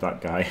blocked that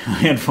guy. I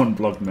had one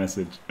blocked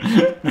message.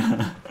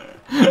 I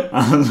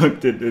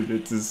looked at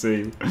it to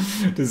see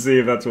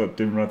if that's what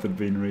Dimrath had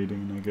been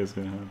reading, and I guess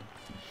I had.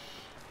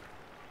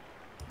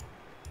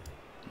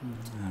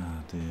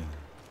 Oh dear.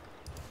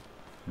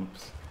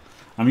 Oops.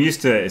 I'm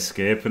used to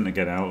escaping to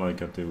get out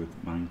like I do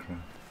with Minecraft.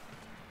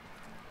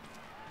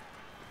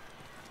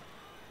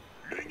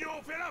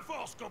 L'union fait la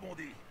force, comme on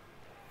dit.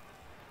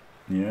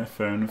 Yeah,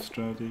 fair enough,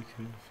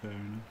 Stradika. Fair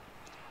enough.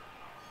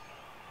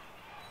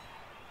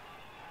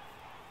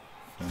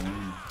 Fair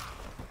enough.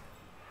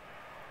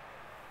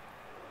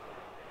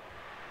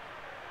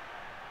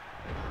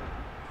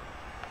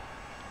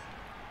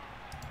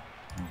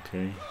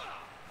 Okay.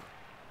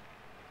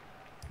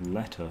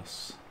 Let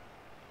us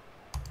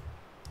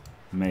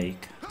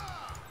make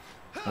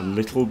a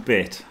little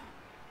bit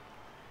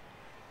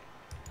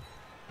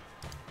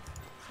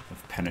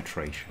of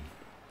penetration.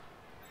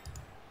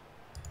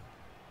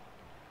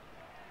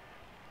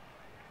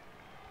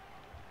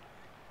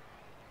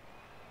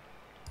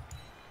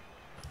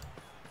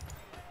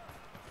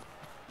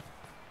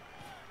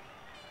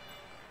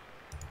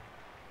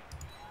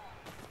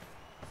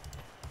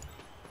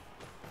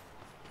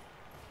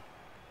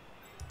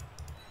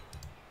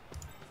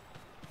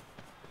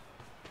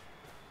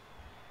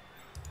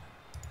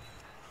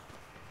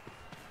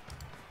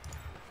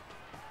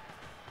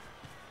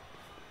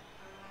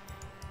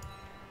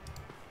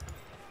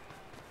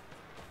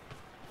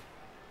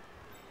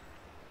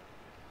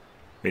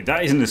 Wait,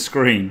 that isn't a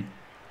screen.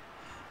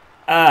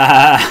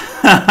 That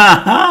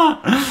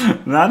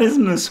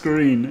isn't a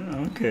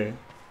screen. Okay.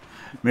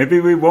 Maybe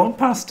we won't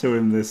pass to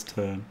him this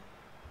turn.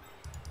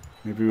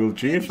 Maybe we'll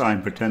GFI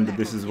and pretend that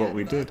this is what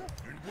we did.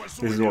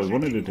 This is what we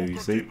wanted to do, you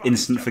see.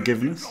 Instant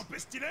forgiveness.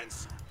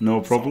 No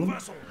problem.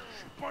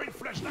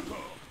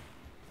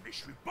 Mais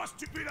je suis pas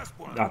stupide à ce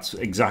point. That's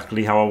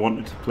exactly how I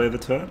wanted to play the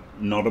turn.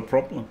 Not a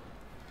problem.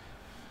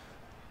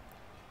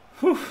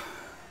 Whew.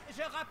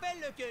 Je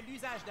rappelle que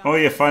l'usage d'un Oh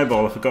yeah,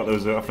 fireball. I forgot there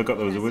was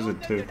a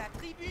wizard de too. la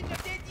tribune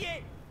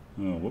dédiée.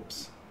 Oh,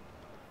 whoops.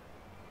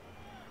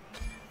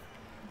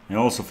 I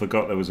also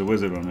forgot there was a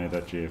wizard when I made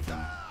that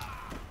GFI.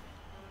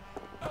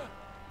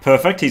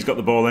 Perfect, he's got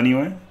the ball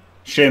anyway.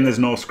 Shame there's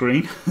no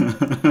screen.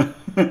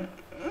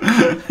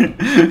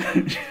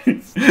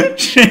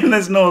 Shame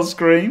there's no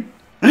screen.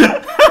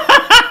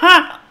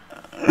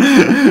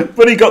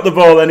 But he got the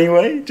ball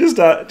anyway. Just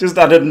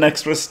added an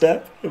extra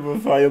step of a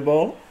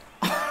fireball.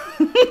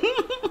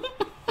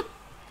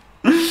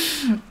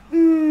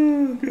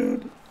 Oh,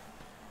 God.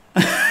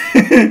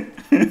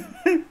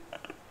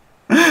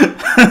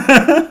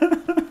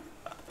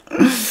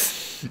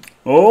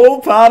 All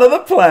part of the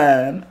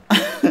plan.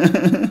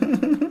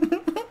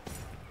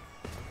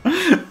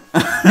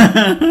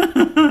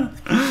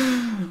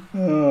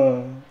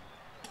 Oh.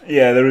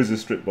 Yeah, there is a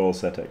strip ball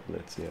Setek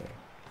blitz, yeah.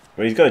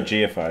 But he's got a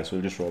GFI, so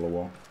we'll just roll a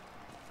 1.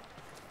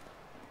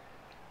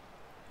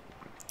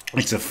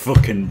 It's a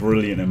fucking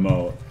brilliant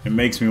emote. It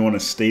makes me want to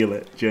steal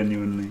it,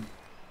 genuinely.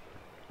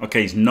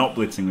 Okay, he's not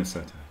blitzing with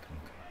Setek.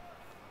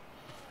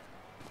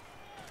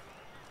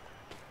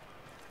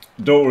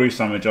 Don't worry,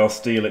 Samage, I'll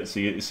steal it so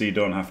you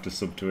don't have to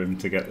sub to him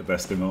to get the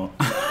best emote.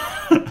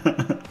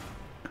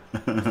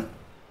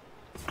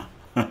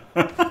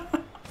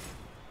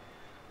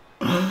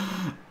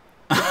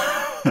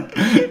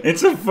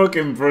 It's a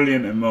fucking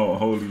brilliant emote,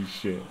 holy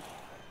shit.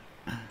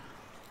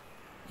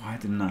 Why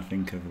didn't I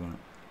think of that?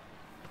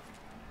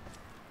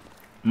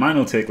 Mine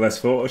will take less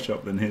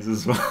Photoshop than his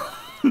as well.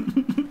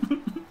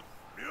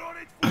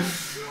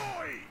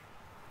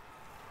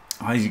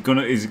 Oh,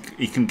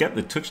 he can get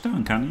the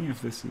touchdown, can he?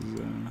 If this is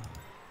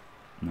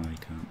no, he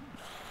can't.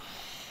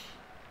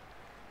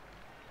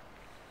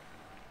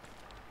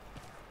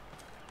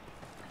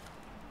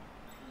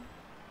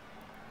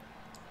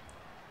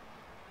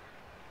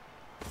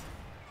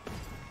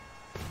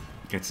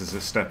 Gets us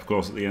a step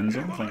close at the end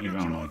zone. Thank you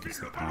very much. Gets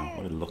the power.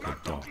 What a lucky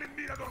dog.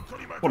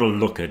 What a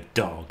lucky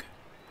dog.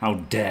 How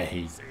dare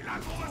he?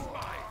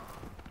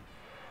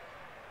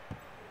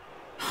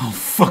 How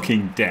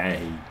fucking dare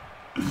he?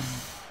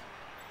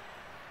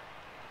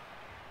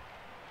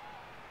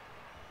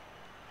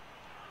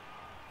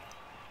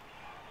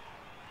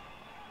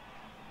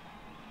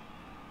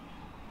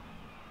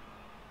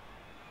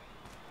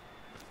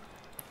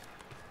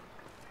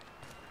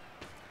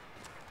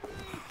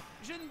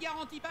 Je ne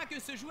garantis pas que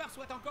ce joueur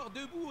soit encore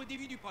debout au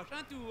début du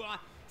prochain tour.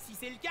 Si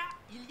c'est le cas,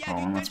 il y a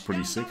Oh, du that's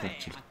pretty touchdown sick, dans l'air.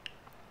 actually.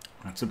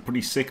 That's a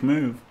pretty sick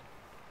move.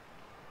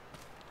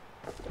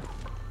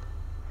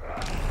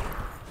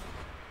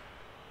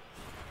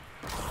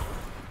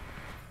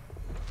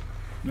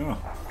 No.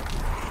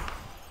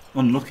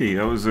 Unlucky.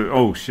 That was a...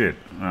 Oh, shit.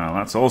 Well,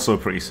 that's also a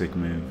pretty sick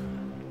move.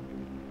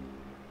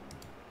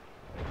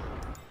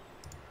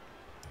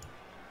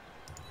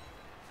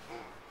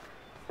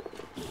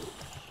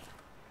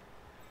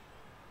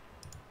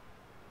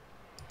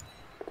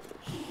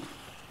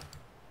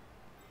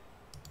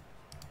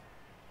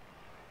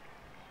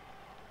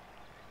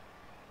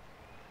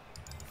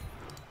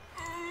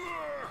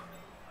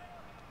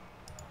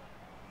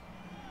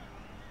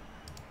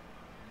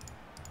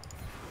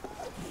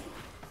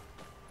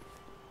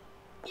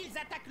 Ils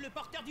attaquent le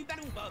porteur du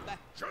ballon, Bob.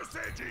 Je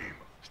sais, Jim.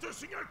 Je te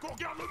signale qu'on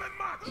regarde le même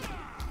match.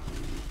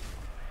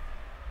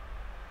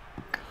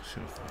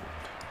 Should have thought.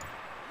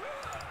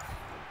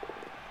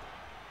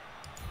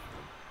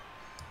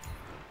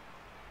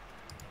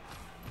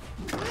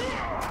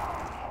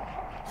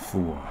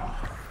 Fouah.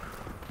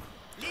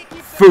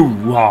 L'équipe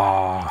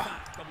Fouah.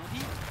 Comme on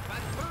dit, pas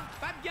de feu,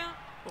 pas de gain.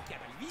 Pour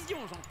Cabal Vision,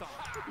 j'entends.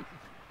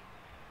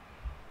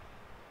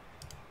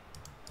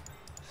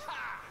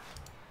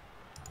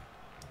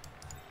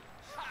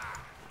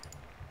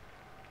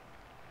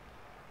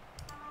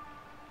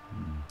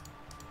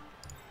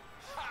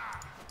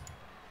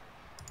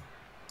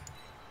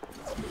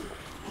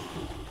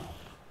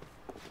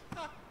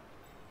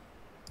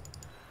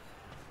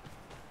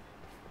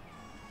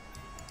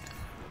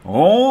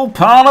 All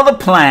part of the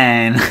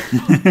plan.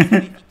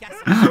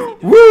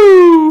 Efficace.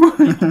 Woo!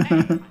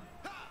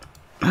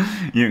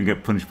 You can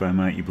get punched by a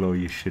mighty blow,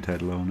 you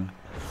shithead loner.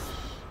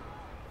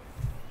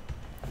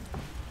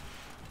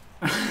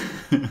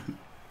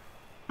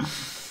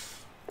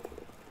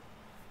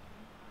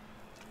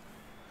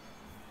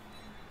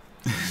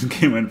 This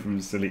game went from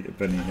silly to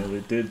Benny Hill.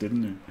 It did,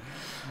 didn't it?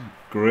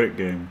 Great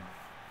game.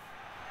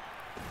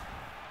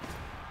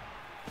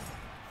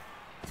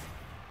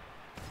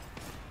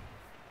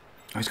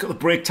 Oh, he's got the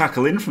break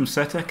tackle in from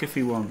Setek if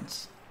he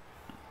wants.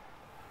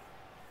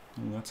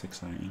 Oh, that's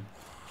exciting.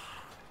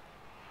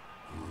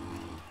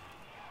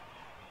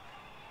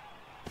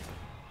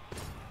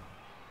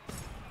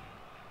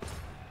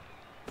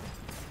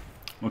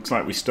 Looks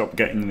like we stopped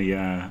getting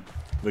the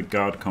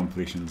guard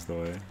completions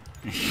though. Eh?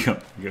 You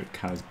got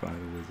Kaz by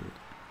the wizard.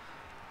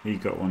 He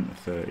got one to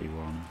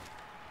 31.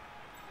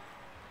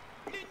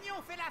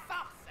 L'union fait la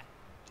force.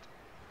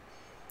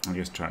 I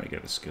guess trying to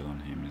get the skill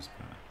on him is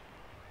better.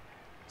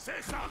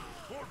 C'est ça.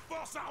 On le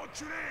force à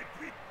reculer,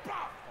 puis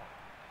paf.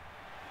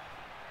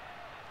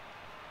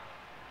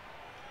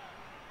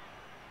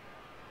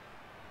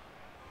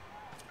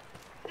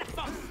 La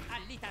force à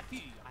l'état pur.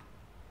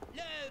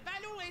 Le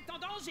ballon est en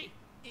danger.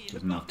 Et le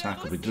Doesn't have porteur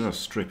tackle, but he aussi. does have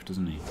strip,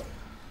 doesn't he?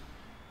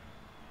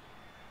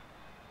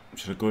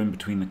 Should I go in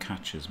between the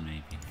catches,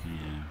 maybe?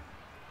 Yeah.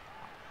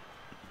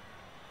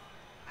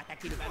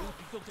 Attaquer le ballon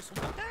plutôt que son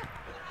porteur.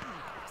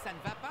 Ça ne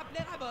va pas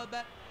plaire à Bob.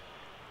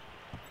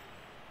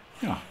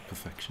 Yeah,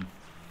 perfection.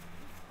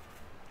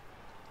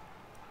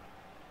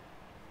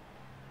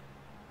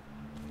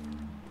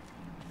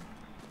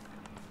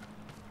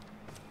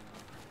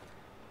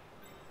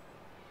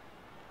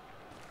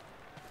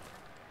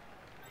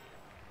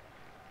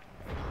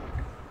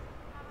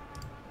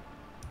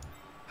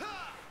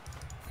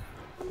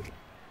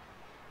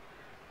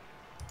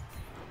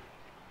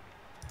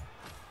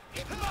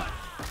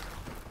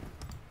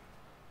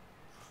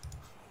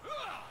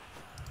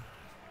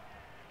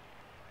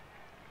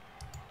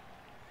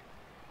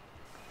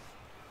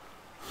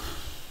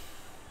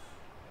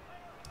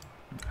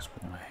 Just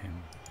one of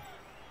him.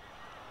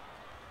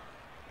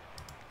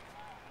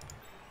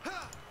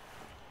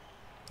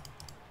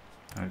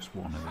 I just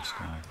one of this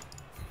guy.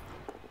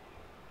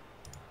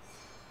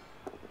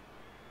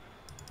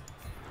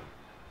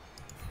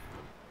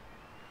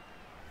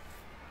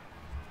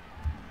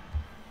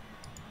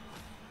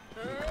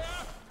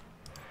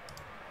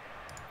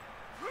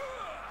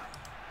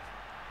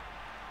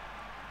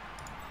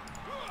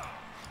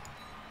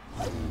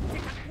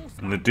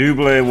 And the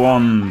double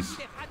ones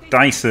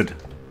diced.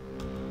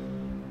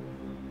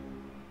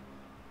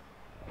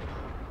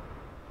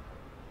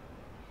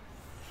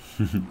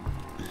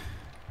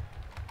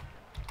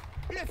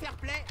 Le fair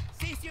play,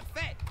 c'est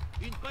surfait.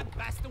 Une bonne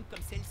baston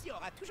comme celle-ci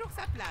aura toujours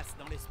sa place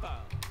dans le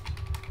sport.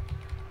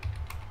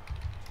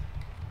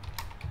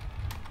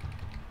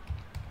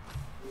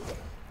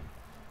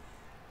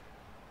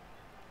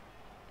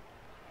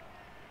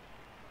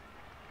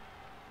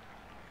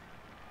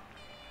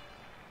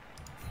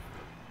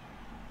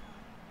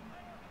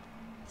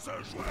 Ce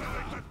joueur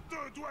est à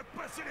deux doigts de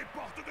passer les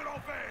portes de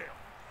l'enfer.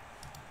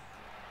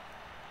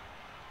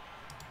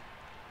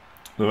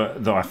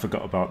 Though I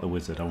forgot about the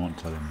wizard, I won't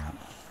tell him that.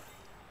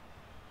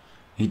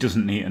 He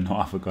doesn't need to know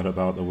I forgot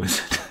about the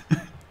wizard.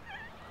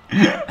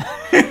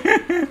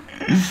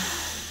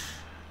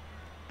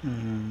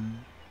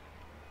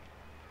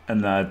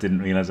 And that I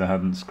didn't realise I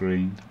hadn't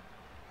screened.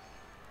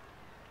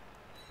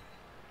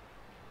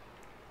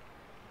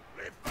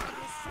 Les fans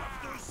ont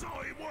soif de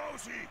sang et moi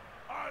aussi.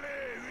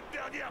 Allez, une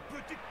dernière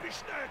petite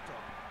pichenette.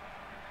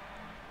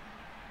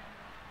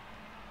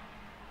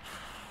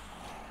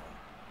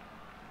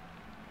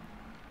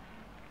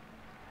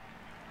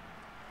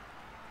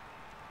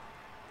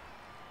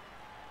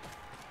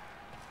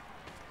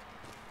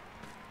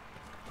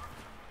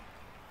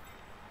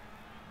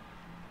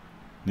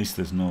 At least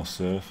there's no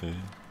surf here.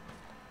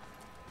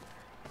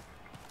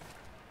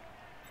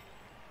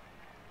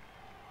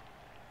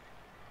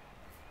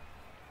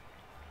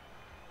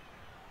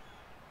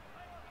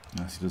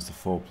 Yes, he does the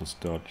 4+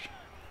 dodge.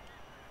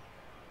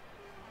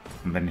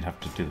 And then he'd have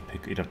to do the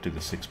pick. He'd have to do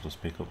the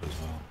 6+ pickup as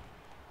well.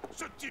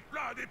 Ce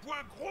type-là a des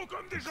poings gros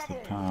comme des It's the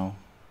jambons. pow,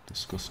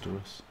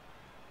 disgusterous.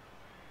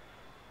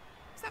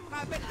 Ça me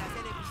rappelle la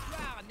célèbre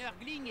histoire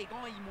Nurgling et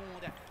Grand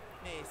Immonde.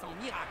 Mais sans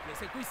miracle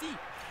ce coup-ci.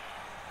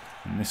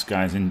 And this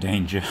guy's in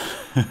danger.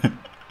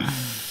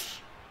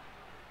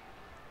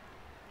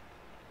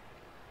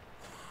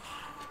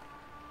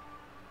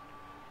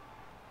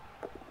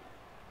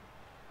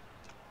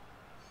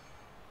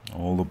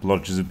 All the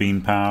blodgers have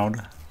been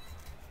powed.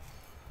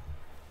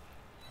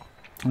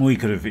 Oh, he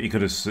could have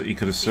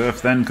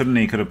surfed then, couldn't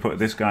he? He could have put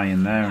this guy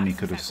in there, and he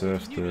could have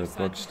surfed the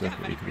blodge stuff.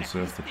 But he could have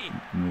surfed the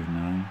move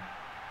now.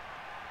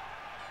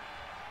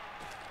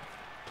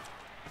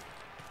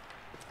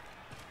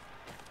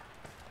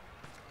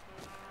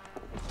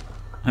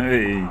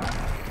 Hey,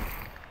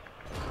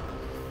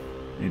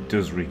 it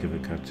does reek of a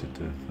catch of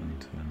death.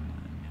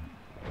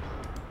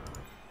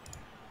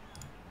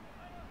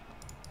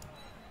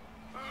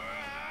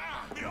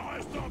 Mais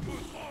reste un peu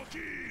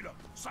tranquille.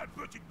 Sale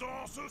petite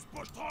danseuse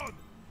pochetronne.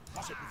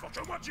 Ah, c'est plus fort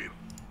que moi, Jim.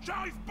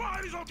 J'arrive pas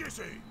à les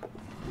encaisser.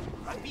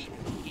 Rapide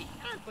et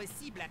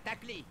impossible à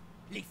tacler.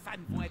 Les fans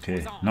vont être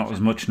Okay, aux anges. not as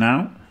much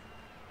now.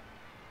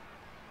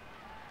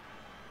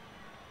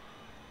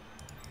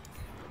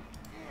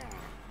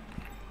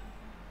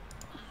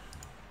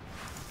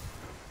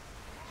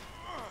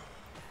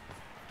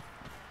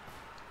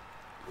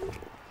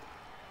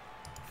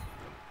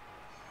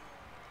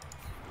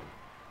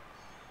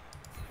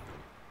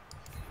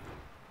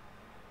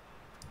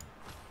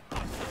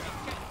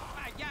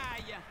 Aïe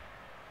aïe.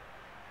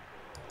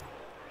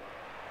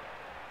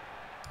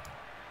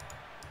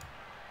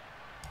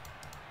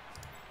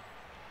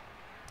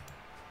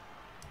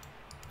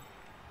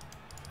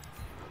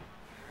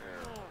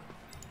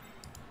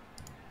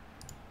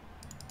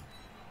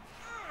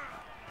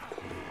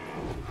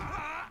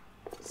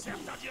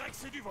 Certains diraient que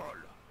c'est du vol.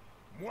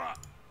 Moi,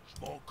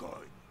 je m'en cogne.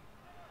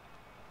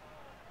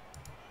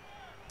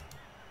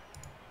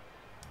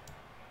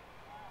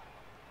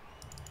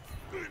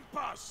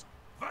 passe.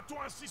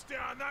 Va-t-on assister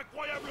à un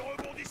incroyable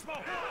rebondissement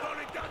dans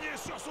les derniers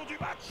sursauts du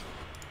match?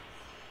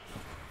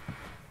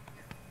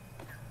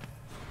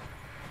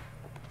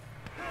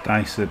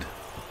 Diced.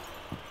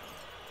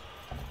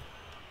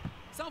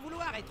 Sans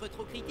vouloir être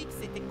trop critique,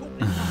 c'était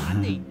complètement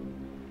raté.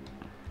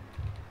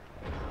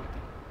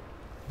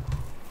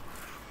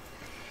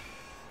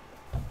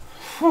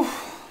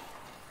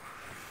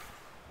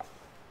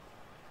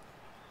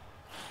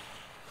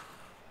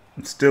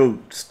 It's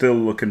still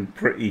looking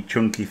pretty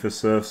chunky for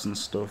serfs and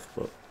stuff,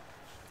 but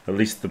at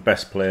least the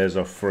best players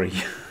are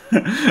free.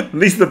 At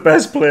least the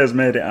best players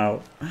made it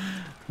out.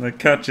 The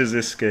catchers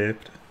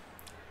escaped.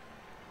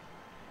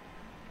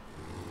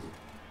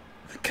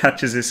 The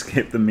catchers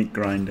escaped the meat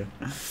grinder.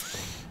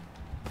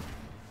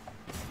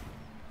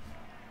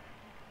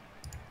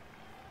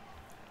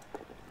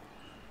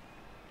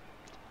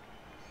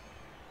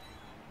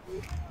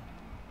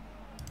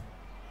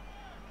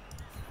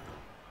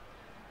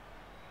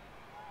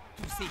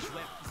 Tous ces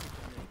joueurs qui se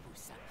tournent les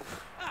pouces.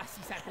 Ah,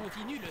 si ça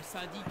continue, le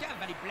syndicat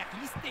va les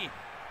blacklister.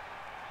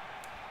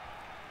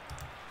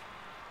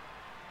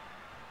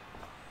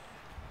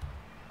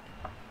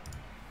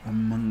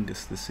 Among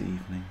Us this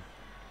evening.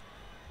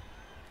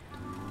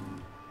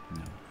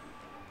 No.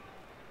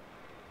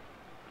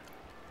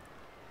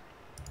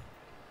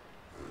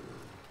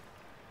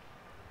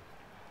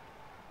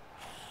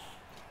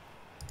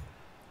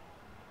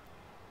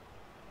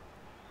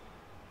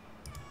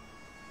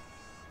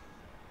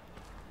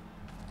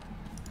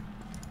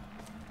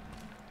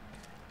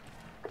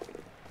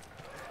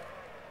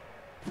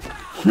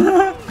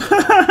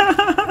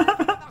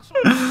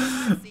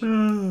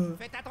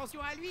 Faites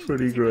attention à lui.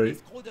 Pretty great.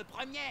 Escroc de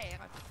première.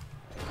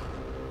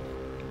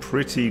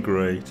 Pretty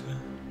great.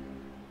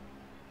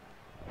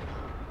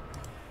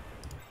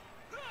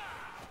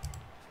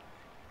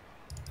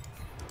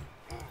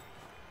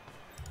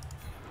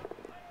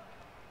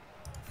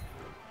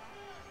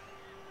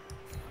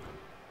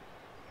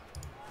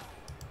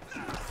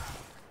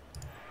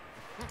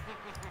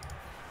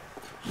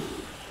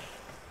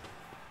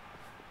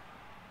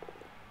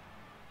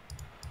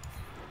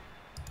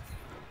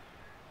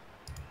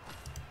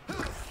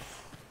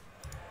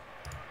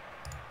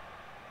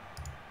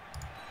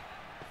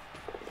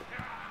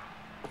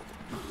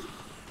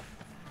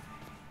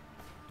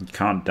 You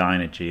can't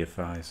dine a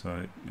GFI,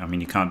 so I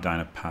mean you can't dine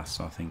a pass,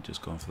 so I think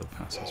just going for the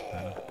pass is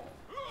better.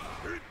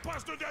 Une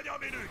passe de dernière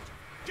minute.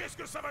 Qu'est-ce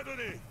que ça va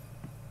donner?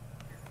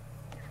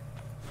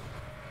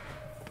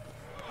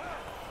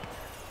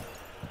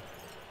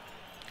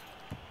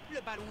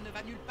 Le ballon ne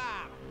va nulle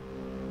part.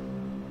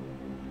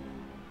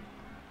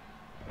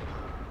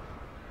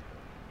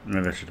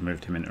 Maybe I should have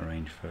moved him into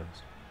range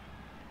first.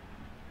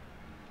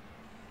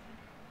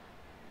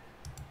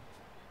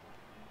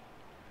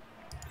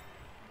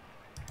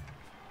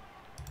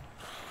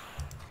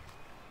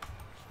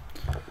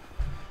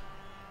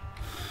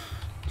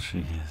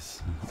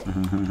 Jeez.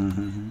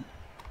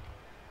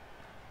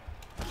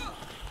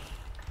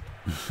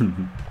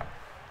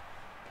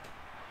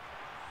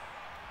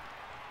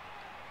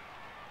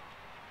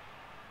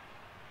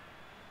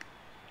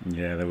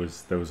 Yeah, there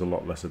was a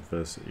lot less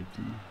adversity.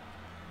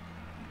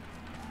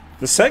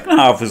 The second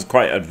half was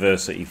quite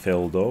adversity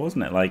filled, though,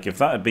 wasn't it? Like if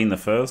that had been the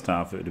first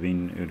half, it would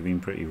have been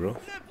pretty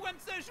rough. Le poing de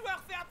ce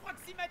joueur fait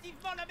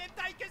approximativement la même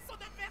taille que son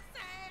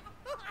adversaire.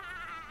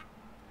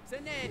 Ce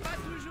n'est pas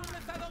toujours le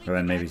favori. But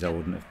then maybe I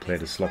wouldn't have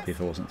played as sloppy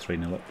if I wasn't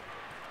 3-0 up.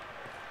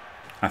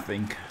 I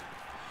think.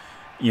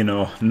 You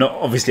know, not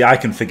obviously I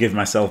can forgive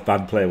myself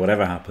bad play,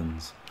 whatever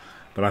happens.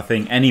 But I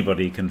think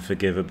anybody can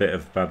forgive a bit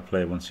of bad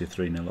play once you're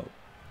 3-0 up.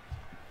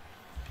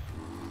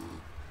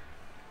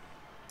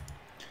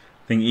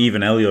 I think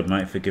even Elliot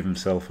might forgive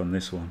himself on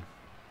this one.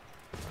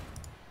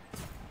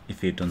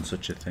 If he had done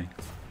such a thing.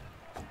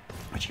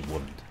 Which he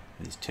wouldn't.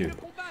 He's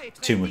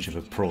too much of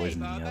a pro,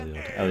 isn't he,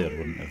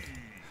 Elliot?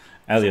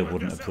 Elliot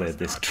wouldn't have played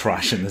this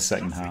trash in the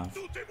second half.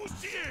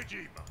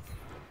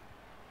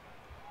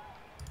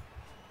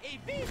 Et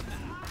bim!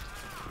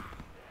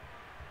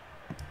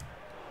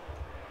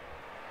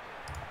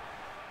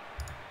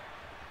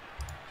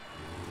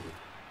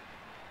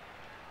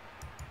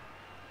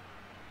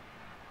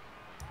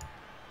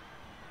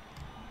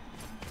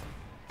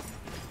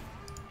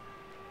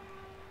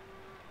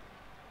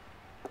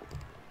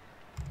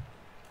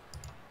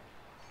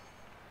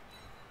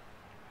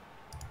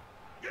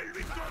 Il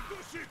lui tombe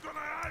dessus comme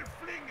un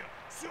halfling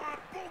sur un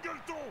bon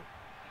gueuleton.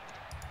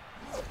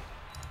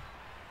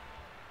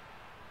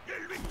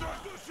 Il lui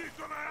tombe dessus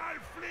comme un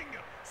halfling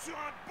sur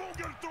un bon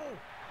gueuleton.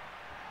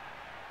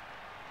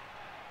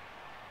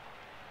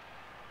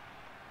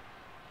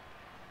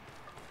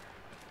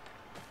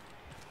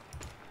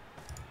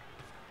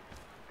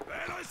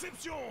 Belle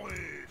réception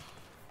et...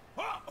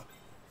 Oh!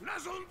 La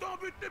zone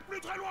d'embut n'est plus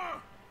très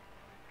loin.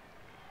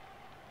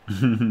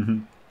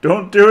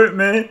 Don't do it,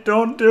 mate.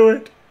 Don't do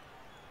it.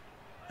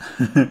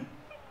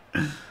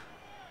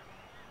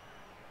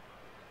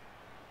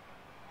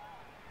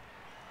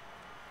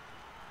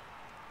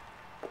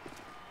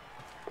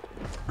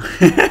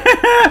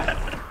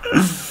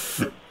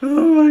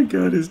 Oh my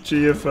god, his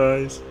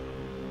GFIs.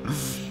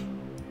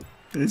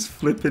 It's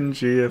flipping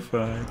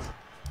GFI.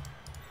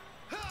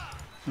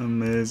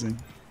 Amazing.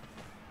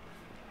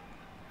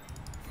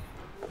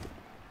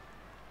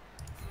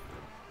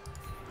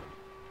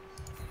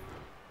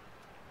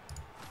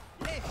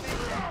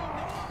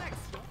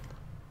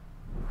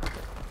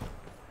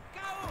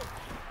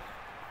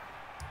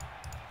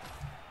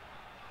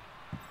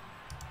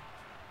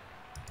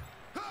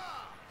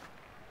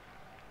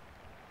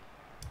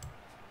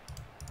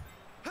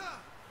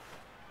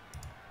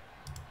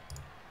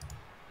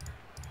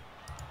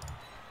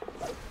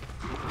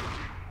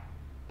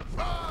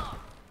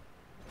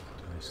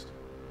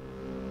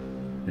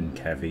 And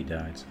Khemri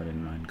died, so I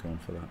didn't mind going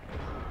for that.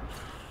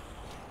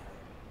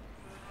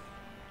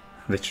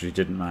 Literally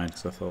didn't mind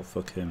because I thought,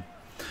 fuck him.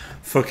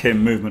 Fuck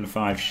him, movement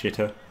 5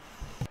 shitter.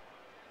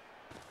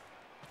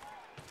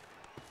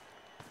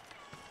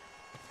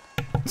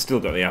 Still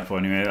got the apple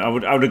anyway. I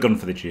would have gone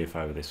for the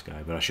GFI with this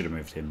guy, but I should have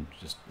moved him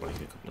just like a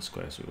couple of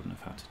squares so we wouldn't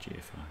have had to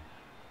GFI.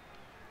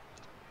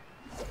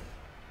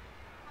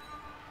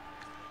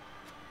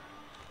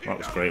 That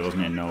was great,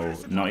 wasn't it? No,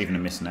 not even a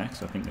miss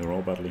next. I think they were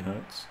all badly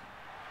hurt.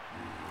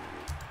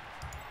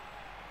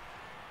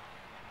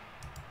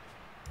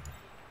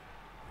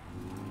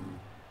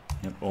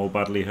 Yep, all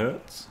badly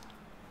hurt.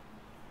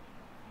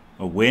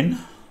 A win.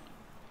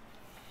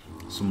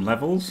 Some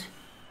levels.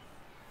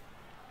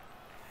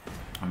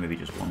 Or maybe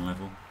just one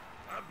level.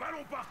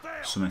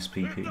 Some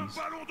SPPs.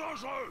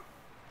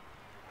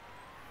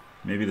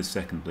 Maybe the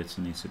second blitzer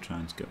needs to try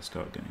and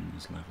start getting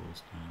his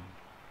levels down.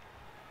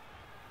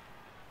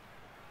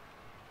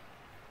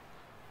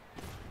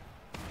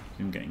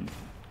 Him getting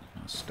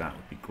a stat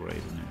would be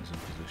great, wouldn't it, as a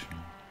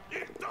positional.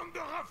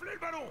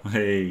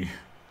 Hey.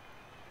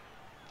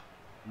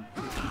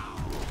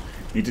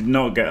 He did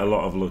not get a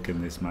lot of luck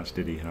in this match,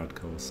 did he,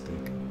 Hardcore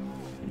Stick?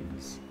 He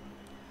was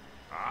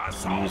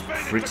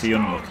pretty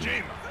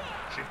unlucky.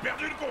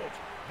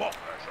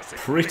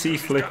 Pretty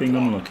flipping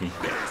unlucky.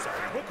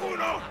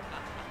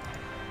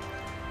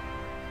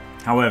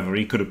 However,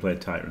 he could have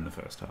played tighter in the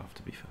first half,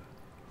 to be fair.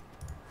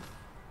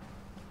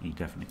 He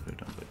definitely could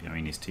have done, but I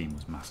mean, his team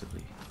was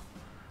massively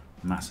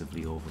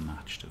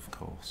overmatched, of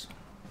course.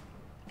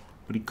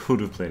 But he could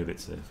have played a bit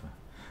safer.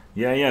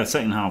 Yeah, the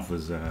second half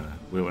was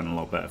went a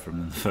lot better for him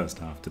than the first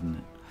half, didn't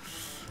it?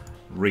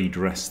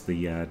 Redressed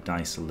the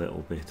dice a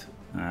little bit.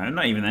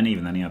 Not even then.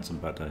 Even then, he had some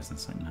bad dice in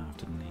the second half,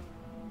 didn't he?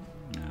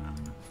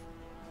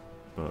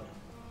 But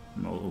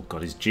oh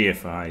god, his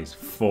GFI is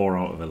 4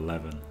 out of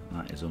 11.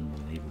 That is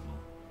unbelievable.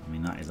 I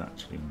mean, that is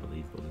actually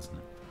unbelievable, isn't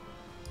it?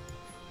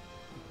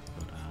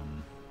 But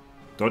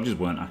dodges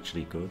weren't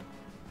actually good.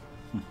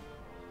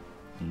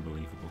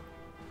 Unbelievable.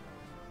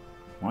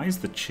 Why is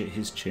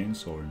his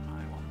chainsaw in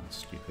my one? That's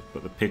stupid.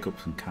 But the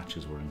pickups and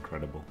catches were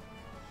incredible.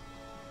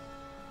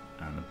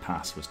 And the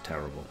pass was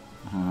terrible.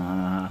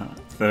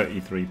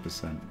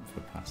 33%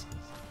 for passes.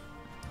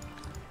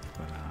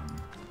 But,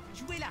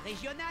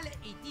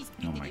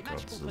 oh my god,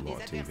 this is a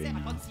lot of TV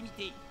now.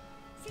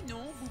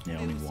 Yeah,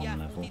 only one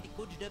level.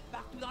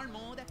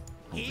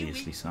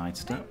 Obviously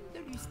sidestep.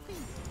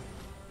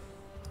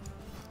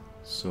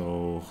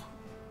 So,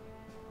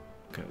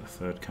 get the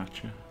third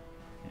catcher.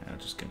 Yeah,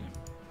 just get him.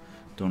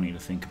 Don't need to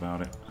think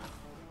about it.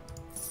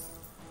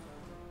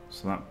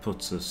 So that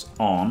puts us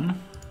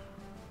on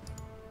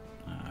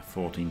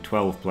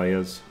 12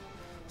 players,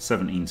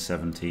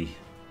 1770,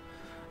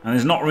 and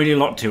there's not really a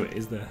lot to it,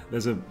 is there?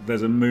 There's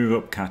a move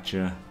up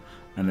catcher,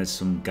 and there's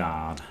some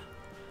guard,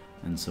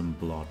 and some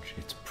blodge.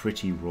 It's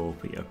pretty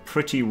ropey, a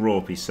pretty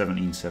ropey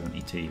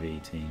 1770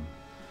 TV team.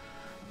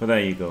 But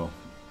there you go.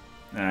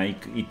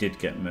 He did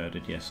get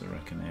murdered, yes, I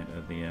reckon it.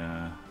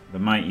 The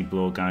Mighty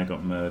Blow guy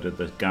got murdered,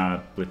 the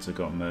guard blitzer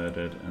got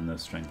murdered, and the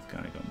strength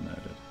guy got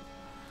murdered.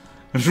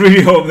 I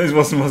really hope this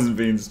wasn't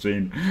being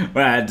streamed.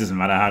 Well, it doesn't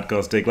matter,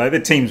 Hardcore Stick. Like the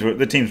teams were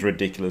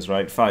ridiculous,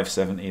 right?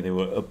 570, they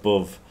were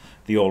above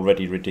the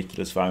already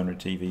ridiculous 500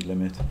 TV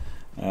limit.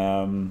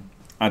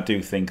 I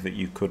do think that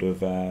you could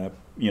have,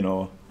 you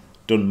know,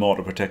 done more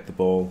to protect the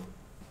ball.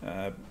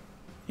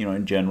 You know,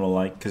 in general,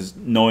 like, because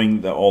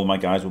knowing that all my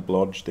guys were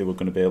blodged, they were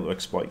going to be able to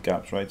exploit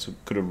gaps, right? So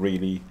could have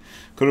really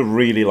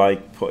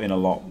like put in a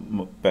lot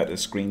better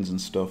screens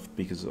and stuff,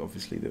 because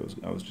obviously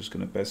I was just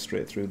going to best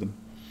straight through them.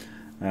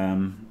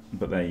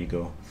 But there you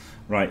go.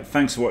 Right,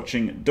 thanks for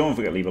watching. Don't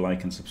forget to leave a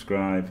like and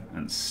subscribe,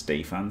 and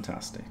stay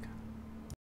fantastic.